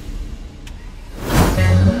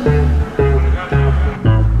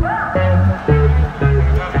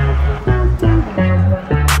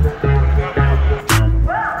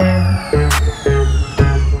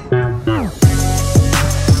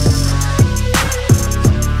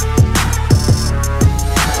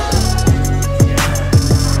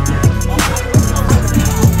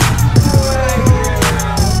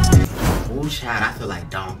 Oh, child, I feel like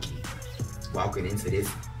donkey walking into this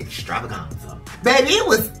extravaganza. Baby, it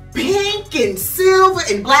was pink and silver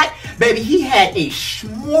and black. Baby, he had a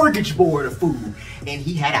smorgasbord of food and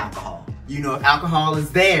he had alcohol. You know, if alcohol is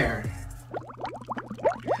there,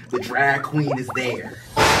 the drag queen is there.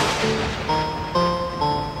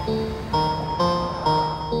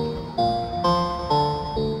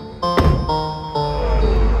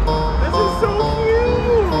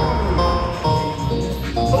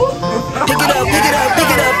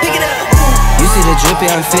 You see the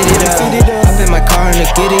drippy, I'm fitted up. Hop in my car and the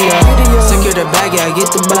giddy up. Secure the bag, yeah, I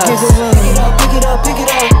get the bus. Pick it up.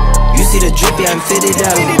 You see the drippy, I'm fitted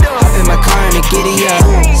up. Hop in my car and the giddy up.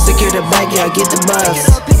 Secure the bag, yeah, I get the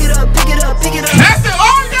bus. Pick it up. That's it.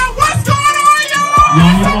 Oh, yeah, what's going on, y'all?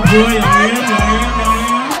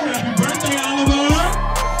 Happy birthday, Oliver.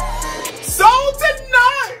 So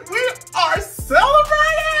tonight, we are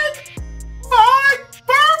celebrating my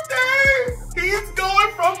birthday. He's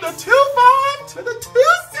going from the 2-5 to the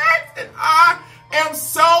 2-6, and I am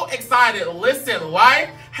so excited. Listen, life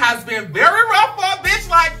has been very rough for a bitch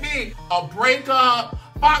like me. A breakup,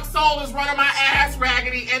 Fox Soul is running my ass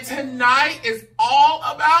raggedy, and tonight is all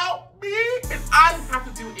about me, and I didn't have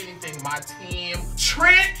to do anything. My team,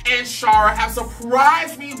 Trent and Shara, have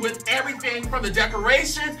surprised me with everything from the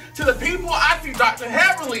decorations to the people. I see Dr.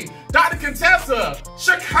 Heavenly, Dr. Contessa,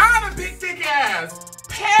 Shekinah, big thick ass,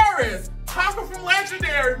 Paris, Taco from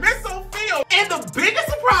Legendary, Miss Sophia, and the biggest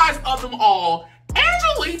surprise of them all,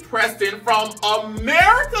 Angelique Preston from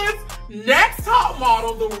America's Next Top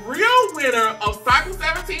Model, the real winner of Cycle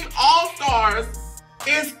 17 All-Stars,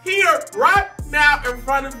 is here right now in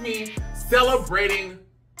front of me celebrating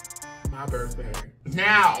my birthday.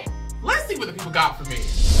 Now, let's see what the people got for me.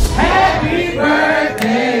 Happy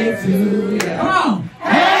birthday to you. Come on.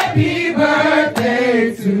 Happy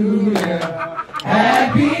birthday to you.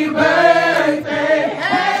 Happy birthday.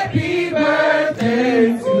 Happy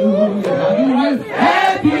birthday to you.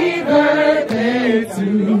 Happy birthday to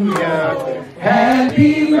you.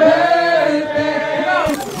 Happy birthday.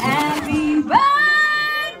 Happy birthday,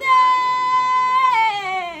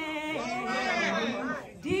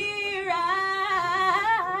 dear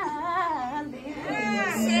Ali. Happy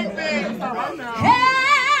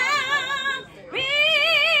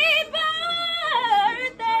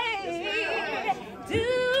birthday to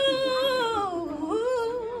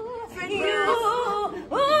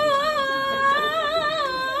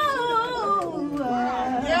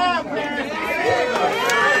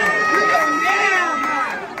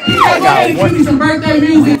I got one. Give me some birthday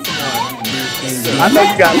music. I know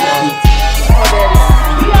you got one.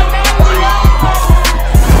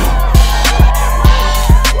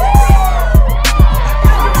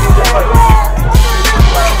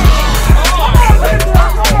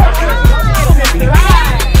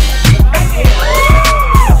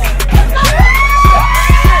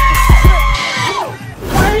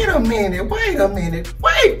 Wait a minute.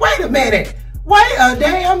 Wait a minute. Wait a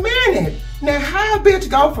damn minute. Now, how a bitch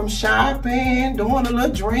go from shopping, doing a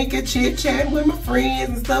little drinking, chit-chatting with my friends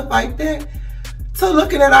and stuff like that, to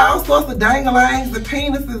looking at all sorts of dangalangs and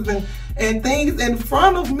penises and things in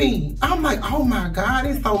front of me? I'm like, oh my God,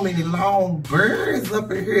 there's so many long birds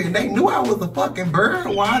up in here. And they knew I was a fucking bird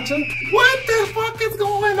watcher. What the fuck is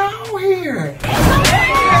going on here?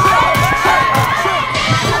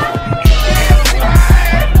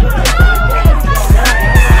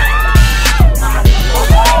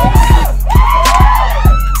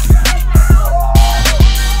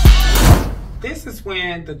 This is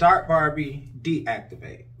when the Dark Barbie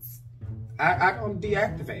deactivates. I don't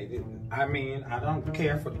deactivate it. I mean, I don't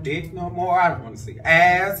care for dick no more. I don't want to see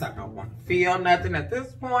ass. I don't want to feel nothing at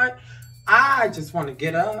this point. I just want to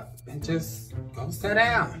get up and just go sit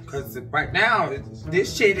down. Because right now,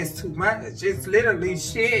 this shit is too much. It's literally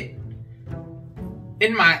shit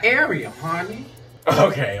in my area, honey.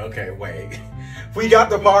 Okay, wait. We got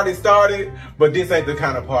the party started, but this ain't the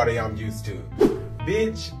kind of party I'm used to.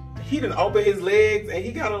 Bitch, he done opened his legs and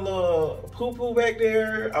he got a little poo-poo back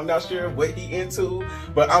there. I'm not sure what he into,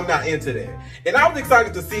 but I'm not into that. And I was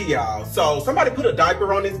excited to see y'all. So somebody put a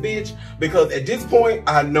diaper on this bitch, because at this point,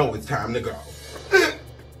 I know it's time to go.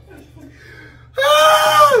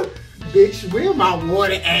 Bitch, where my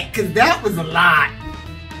water at? Cause that was a lot.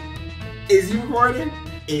 Is you recording?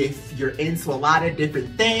 If you're into a lot of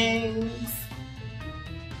different things,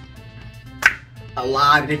 a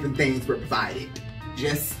lot of different things were provided.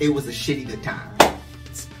 It was a shitty good time.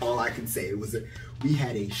 That's all I can say. We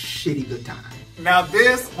had a shitty good time. Now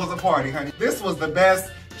this was a party, honey. This was the best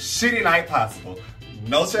shitty night possible.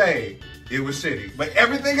 No shade. It was shitty. But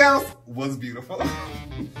everything else was beautiful.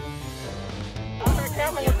 You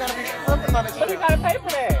gotta pay for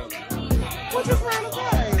that. What you trying to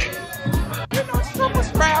say? You know, strippers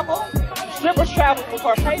travel. Strippers travel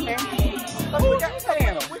before payment. So we got to pay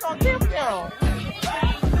them. We gonna give them.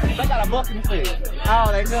 They got a booking fee.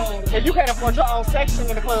 Oh, they do. If you can't afford your own section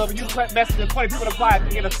in the club and you messing with 20 people to apply to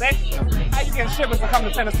get a section, how you getting strippers to come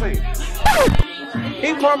to Tennessee?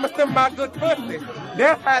 He promised them my good pussy.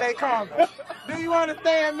 That's how they come. Do you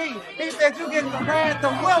understand me? He said you get compared to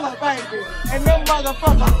Willa, baby. And them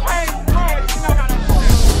motherfuckers pay price. You know how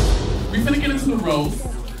to We finna get into the roast.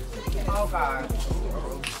 Oh, God.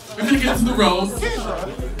 We finna get into the roast.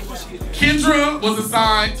 Kendra was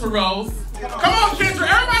assigned to roast. Come on, Kendra,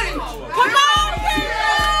 everybody! Come on, Kendra!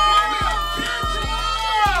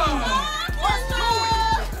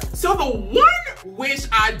 So the one wish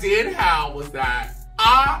I did have was that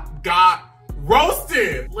I got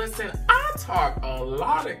roasted. Listen, I talk a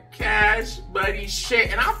lot of cash money shit,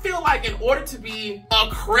 and I feel like in order to be a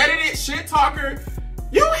credited shit talker,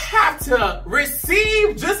 you have to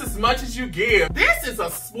receive just as much as you give. This is a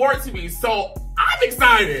sport to me, so I'm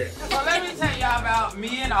excited. So let me tell y'all about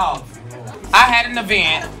me and Oliver. I had an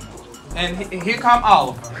event, and here come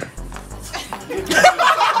Oliver.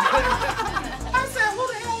 I said, who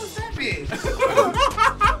the hell is that bitch?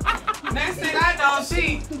 Next thing I know,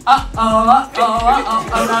 she, I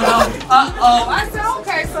said,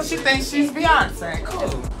 okay, so she thinks she's Beyonce.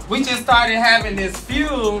 Cool. We just started having this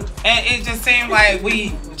feud, and it just seemed like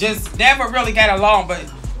we just never really got along, but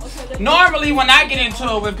normally when I get into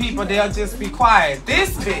it with people, they'll just be quiet.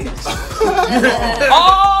 This bitch.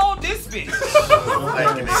 Oh, this bitch.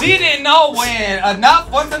 She didn't know when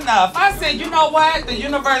enough was enough. I said, you know what? The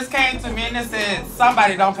universe came to me and it said,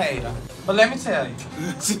 somebody don't pay her. But let me tell you,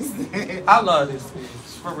 I love this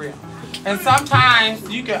bitch, for real. And sometimes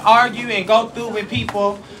you can argue and go through with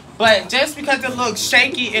people, but just because it looks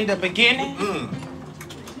shaky in the beginning,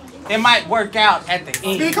 it might work out at the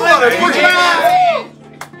end. Come on, work it out.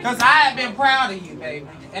 Because I have been proud of you, baby.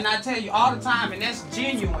 And I tell you all the time, and that's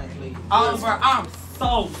genuinely. Oliver, I'm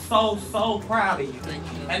so proud of you.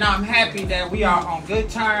 And I'm happy that we are on good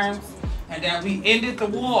terms and that we ended the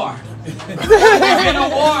war. We've been a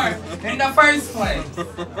war in the first place.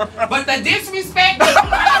 But the disrespect...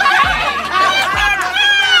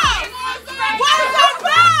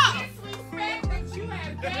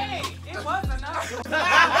 It was enough.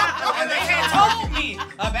 And they had told me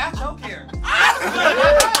about your character.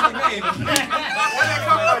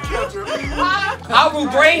 I will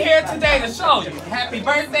gray hair today to show you. Happy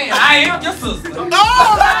birthday, and I am your sister.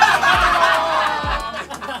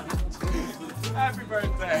 Happy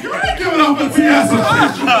birthday. You ain't giving up a TS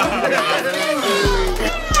icon,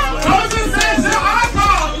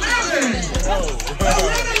 living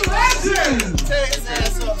legend. Take his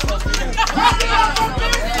ass up.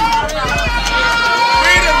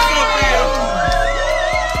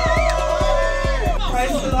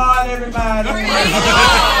 Praise the Lord, everybody.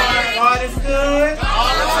 God is good.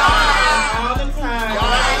 All the time. All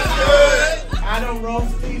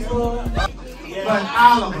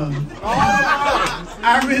Oliver.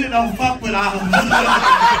 I really don't fuck with Oliver.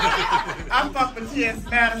 I fuck with TS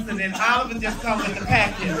Madison, and Oliver just come with the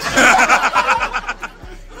package.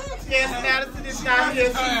 TS Madison is not here.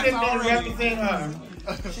 She's sitting there to represent her.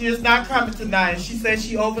 She is not coming tonight. She said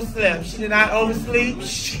she overslept. She did not oversleep.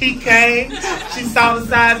 She came. She saw the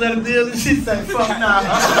size of the building. She said, fuck nah.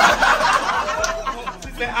 She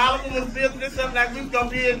said Oliver was building this up like we was going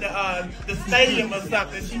to be in the stadium or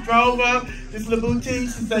something. She drove up this little boutique.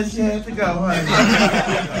 She said she had to go.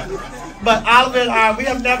 Honey. But Oliver and I, we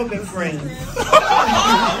have never been friends.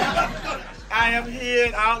 I am here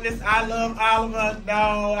and all this. I love Oliver.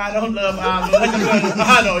 No, I don't love Oliver.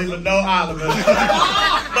 I don't even know Oliver.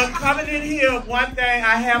 But coming in here, one thing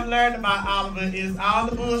I have learned about Oliver is all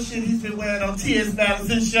the bullshit he's been wearing on TS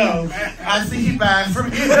Madison's show. I see he buying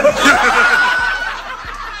from here.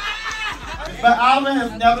 But Oliver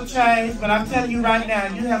has never changed. But I'm telling you right now,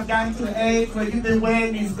 you have gotten to the age where you've been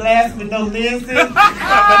wearing these glasses with no lenses. But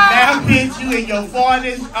now, bitch, you in your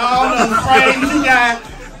 40s, all those frames you got.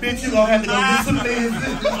 Bitch, you gonna have to go get some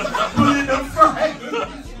lenses, put in the frame.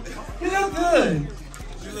 You look good.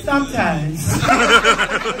 Sometimes.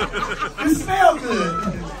 You smell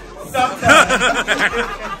good. Sometimes.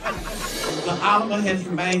 But Oliver has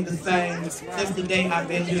remained the same since the day I've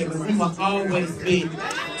been here, but we will always be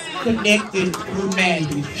connected through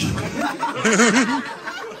magic.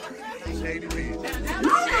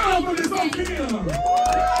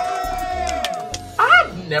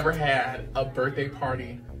 I've never had a birthday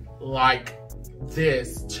party like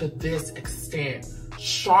this, to this extent.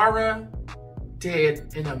 Shara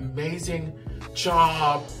did an amazing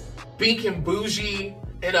job. Bink and Bougie,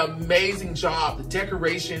 an amazing job. The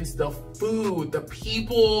decorations, the food, the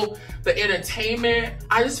people, the entertainment.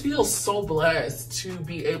 I just feel so blessed to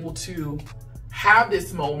be able to have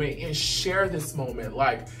this moment and share this moment.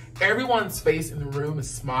 Like, everyone's face in the room is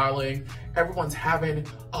smiling. Everyone's having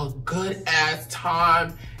a good ass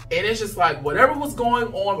time. And it's just like, whatever was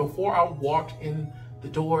going on before I walked in the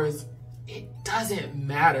doors, it doesn't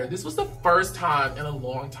matter. This was the first time in a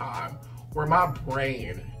long time where my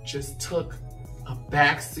brain just took a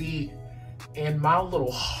backseat and my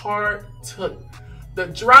little heart took the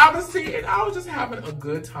driver's seat, and I was just having a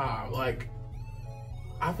good time. Like,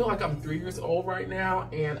 I feel like I'm 3 years old right now,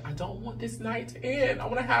 and I don't want this night to end. I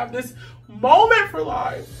want to have this moment for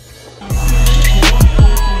life.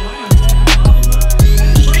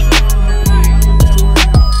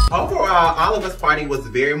 Overall, Oliver's party was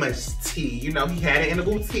very much tea. You know, he had it in the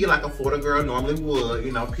boutique like a Florida girl normally would,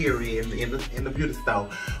 you know, period, in the beauty store.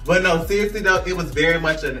 But no, seriously though, it was very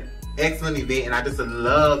much an excellent event, and I just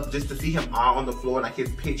loved just to see him all on the floor, like his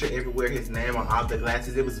picture everywhere, his name on all the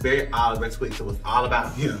glasses. It was very Oliver Twixt. It was all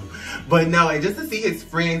about him. But no, and just to see his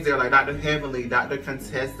friends there, like Dr. Heavenly, Dr.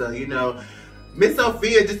 Contessa, you know, Miss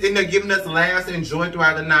Sophia just in there giving us laughs and joy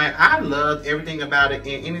throughout the night. I loved everything about it,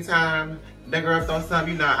 and anytime that girl throws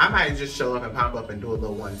something, you know, I might just show up and pop up and do a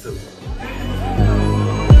little one too.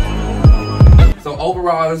 So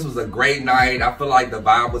overall, this was a great night. I feel like the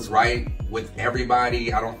vibe was right with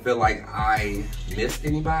everybody. I don't feel like I missed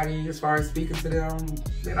anybody as far as speaking to them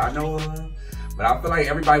that I know of. But I feel like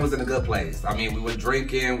everybody was in a good place. I mean, we were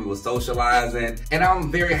drinking, we were socializing, and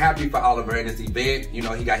I'm very happy for Oliver in this event. You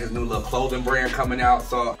know, he got his new little clothing brand coming out,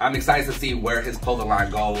 so I'm excited to see where his clothing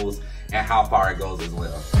line goes and how far it goes as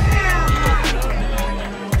well.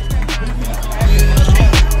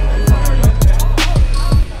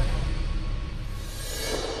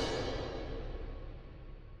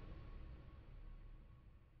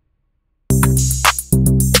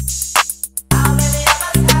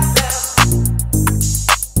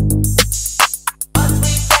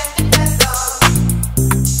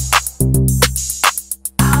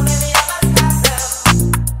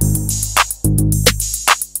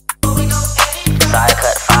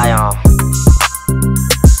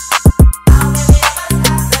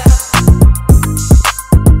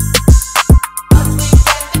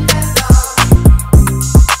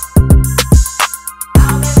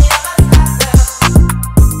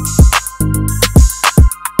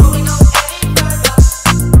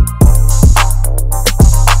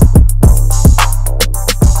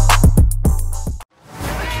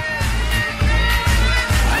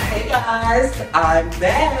 I'm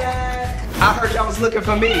back. I heard y'all was looking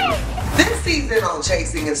for me. This season on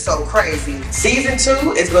Chasing is so crazy. Season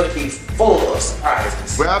 2 is going to be full of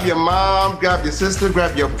surprises. Grab your mom, grab your sister,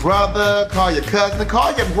 grab your brother, call your cousin,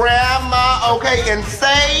 call your grandma, okay, and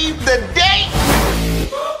save the date.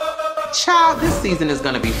 Child, this season is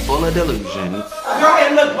going to be full of delusions. Go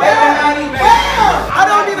ahead, look where? I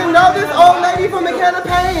don't even know this old lady from the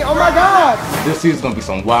campaign. Oh my God. This season's going to be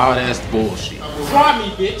some wild ass bullshit. Try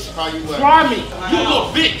me, bitch. Try me. You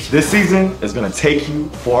little bitch. This season is gonna take you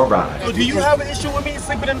for a ride. So do you have an issue with me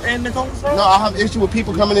sleeping in Nicole's room? No, I have an issue with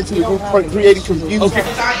people coming into the group creating confusion. Okay.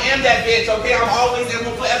 I am that bitch, okay? I'm always and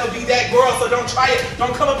will forever be that girl, so don't try it.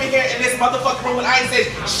 Don't come up in here in this motherfucking room when I ain't said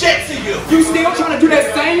shit to you. You still trying to do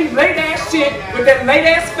that same late ass shit with that late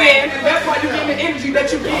ass fan, and that's why you get the energy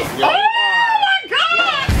that you get. Oh my God!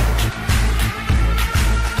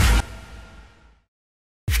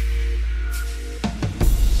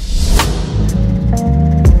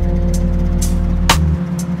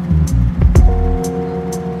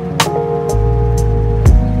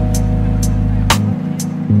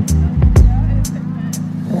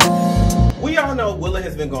 Willa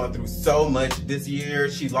has been going through so much this year.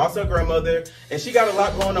 She lost her grandmother and she got a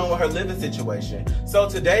lot going on with her living situation. So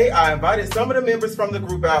today I invited some of the members from the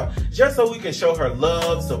group out just so we can show her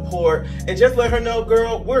love, support, and just let her know,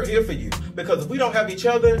 girl, we're here for you. Because if we don't have each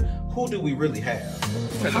other, who do we really have?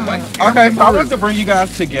 Okay, so I want to bring you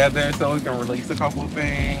guys together so we can release a couple of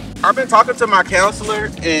things. I've been talking to my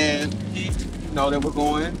counselor and he know that we're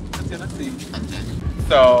going to Tennessee.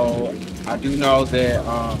 So I do know that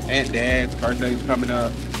Aunt Dad's birthday is coming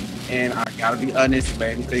up, and I gotta be honest,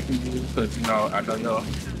 baby, thanking you because I know your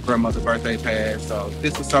grandmother's birthday passed. So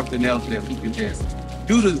this is something else that we can just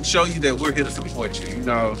do to show you that we're here to support you,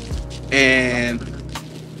 And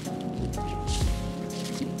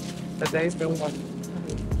the day's been wonderful.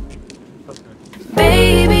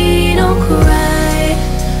 Baby, don't cry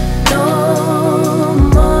no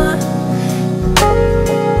more.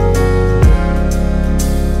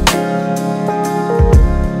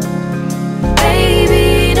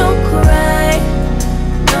 Baby, don't cry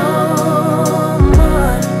no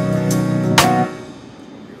more.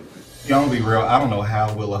 Y'all be real, I don't know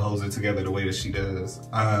how Willa holds it together the way that she does.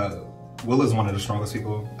 Willa's one of the strongest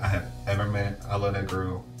people I have ever met. I love that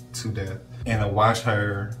girl to death. And to watch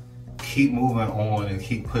her keep moving on and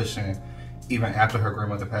keep pushing even after her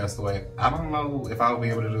grandmother passed away, I don't know if I would be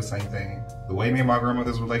able to do the same thing. The way me and my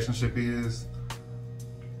grandmother's relationship is,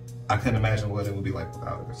 I couldn't imagine what it would be like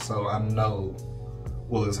without her. So I know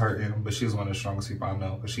Willa's hurting, but she's one of the strongest people I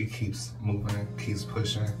know. But she keeps moving, keeps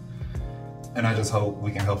pushing. And I just hope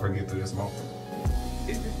we can help her get through this moment.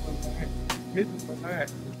 It's just so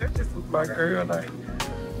bad. That just was my girl, like.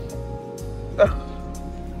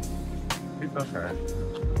 It's okay.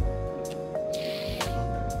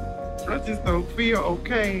 I just don't feel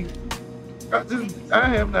okay. I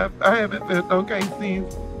haven't felt okay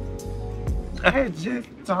since I had just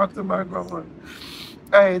talked to my grandma.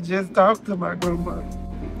 And she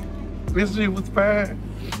was fine.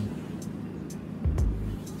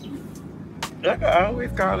 I can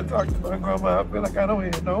always call and talk to my grandma. I feel like I don't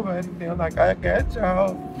have nobody now. Like, I got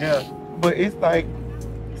y'all. Yeah. But it's like,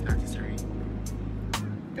 it's not the same.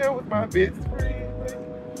 That was my best friend.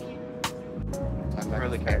 I'm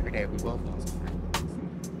really happy that we both lost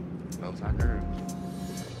friends. Those are girls.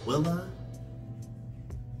 Willa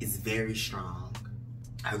is very strong.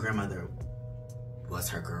 Her grandmother was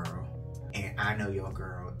her girl. And I know your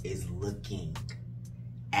girl is looking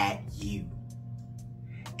at you.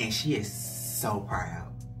 And she is so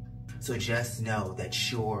proud. So just know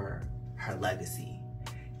that you're her legacy.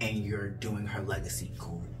 And you're doing her legacy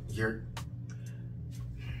cool.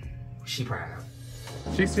 She proud.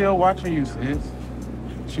 She's still watching you, sis.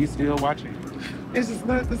 She's still watching you. It's just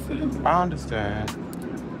not the same. I understand.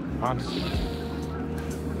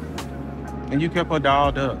 And you kept her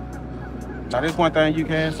dolled up. Now, there's one thing you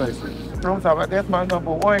can say, sis. I'm talking about that's my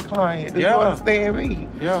 #1 client. They understand me.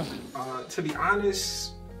 Yeah. To be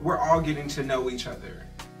honest, we're all getting to know each other,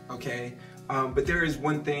 okay? But there is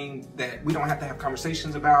one thing that we don't have to have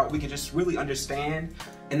conversations about. We can just really understand,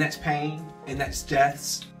 and that's pain, and that's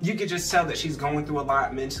deaths. You can just tell that she's going through a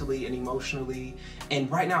lot mentally and emotionally, and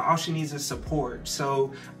right now all she needs is support.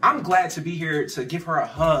 So I'm glad to be here to give her a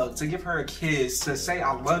hug, to give her a kiss, to say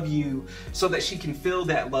I love you, so that she can feel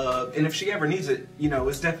that love. And if she ever needs it,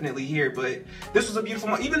 it's definitely here. But this was a beautiful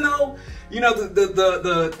moment. Even though,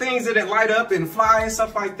 the things didn't light up and fly and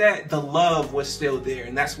stuff like that, the love was still there,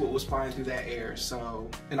 and that's what was flying through that air. So,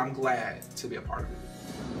 and I'm glad to be a part of it.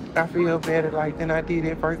 I feel better than I did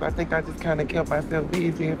at first. I think I just kind of kept myself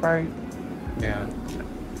busy at first. Yeah.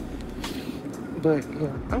 But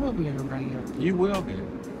yeah, I'm gonna be alright. You will be.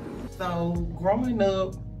 So growing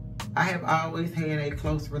up, I have always had a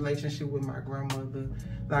close relationship with my grandmother.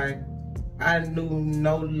 Like, I knew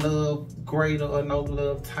no love greater or no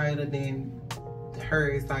love tighter than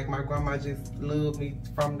hers. Like, my grandma just loved me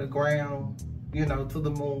from the ground you know, to the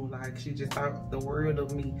moon. Like, she just thought the world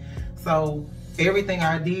of me. So everything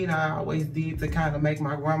I did, I always did to kind of make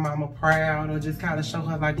my grandmama proud, or just kind of show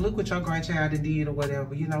her, like, look what your grandchild did or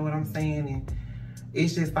whatever. You know what I'm saying? And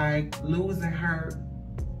it's just like losing her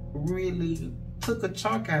really took a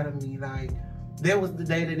chunk out of me. Like, that was the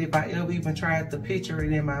day that if I ever even tried to picture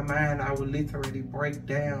it in my mind, I would literally break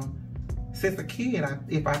down. Since a kid,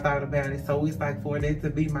 if I thought about it. So it's like, for that to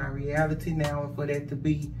be my reality now, and for that to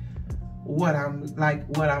be what I'm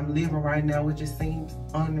living right now, it just seems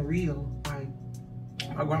unreal. Like,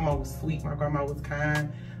 my grandma was sweet, my grandma was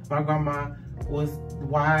kind, my grandma was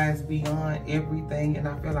wise beyond everything, and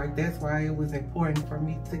I feel like that's why it was important for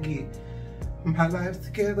me to get my life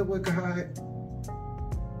together with God.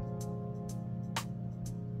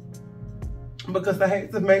 Because I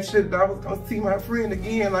had to make sure that I was gonna see my friend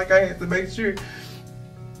again. Like, I had to make sure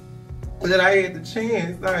that I had the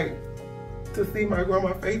chance, like, to see my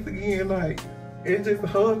grandma's face again, like, and just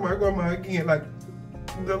hug my grandma again. Like,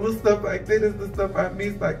 the little stuff like that is the stuff I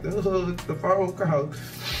miss, like the hugs, the phone calls,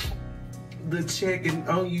 the checking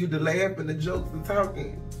on you, the laughing, the jokes, the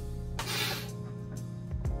talking.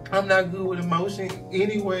 I'm not good with emotion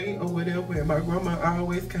anyway, or whatever, and my grandma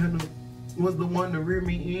always kind of was the one to rear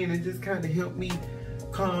me in and just kind of help me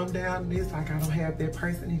calm down. And it's like, I don't have that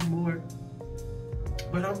person anymore,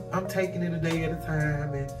 but I'm taking it a day at a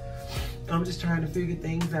time, and I'm just trying to figure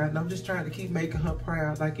things out, and I'm just trying to keep making her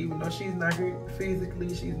proud. Like, even though she's not here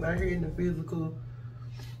physically, she's not here in the physical,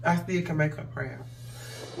 I still can make her proud.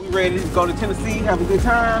 We ready to go to Tennessee, have a good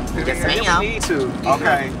time? Yes, ma'am. We need to.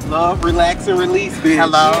 Okay. Love, relax, and release, bitch.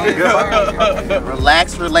 Hello.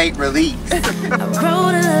 Relax, relate, release. I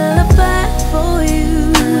wrote a lullaby for you.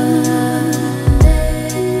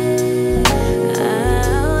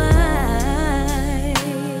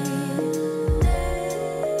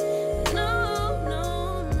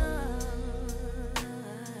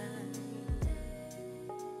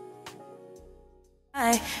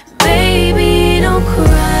 Baby, don't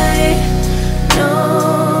cry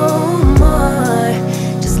no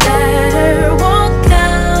more. Just let her walk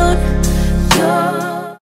out.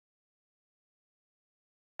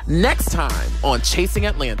 Next time on Chasing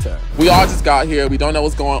Atlanta. We all just got here. We don't know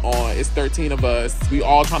what's going on. It's 13 of us. We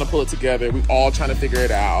all trying to pull it together. We all trying to figure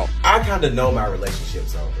it out. I kind of know my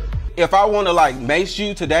relationship's over. If I want to, like, mace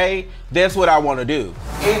you today, that's what I want to do.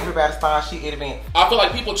 Everybody starts shit at events. I feel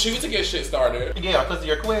like people choose to get shit started. Yeah, because of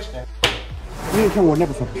your question. We didn't come with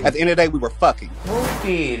never fucking. At the end of the day, we were fucking. Who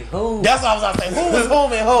did who? That's what I was about to say. Who was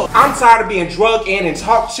whom and who? I'm tired of being drugged in and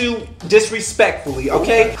talked to disrespectfully,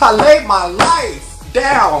 okay? I laid my life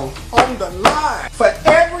down on the line for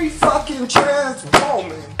every fucking trans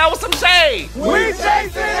woman. That was some shade. We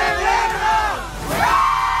chasing Atlanta!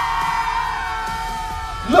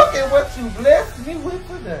 Look at what you blessed me with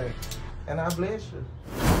today. And I bless you.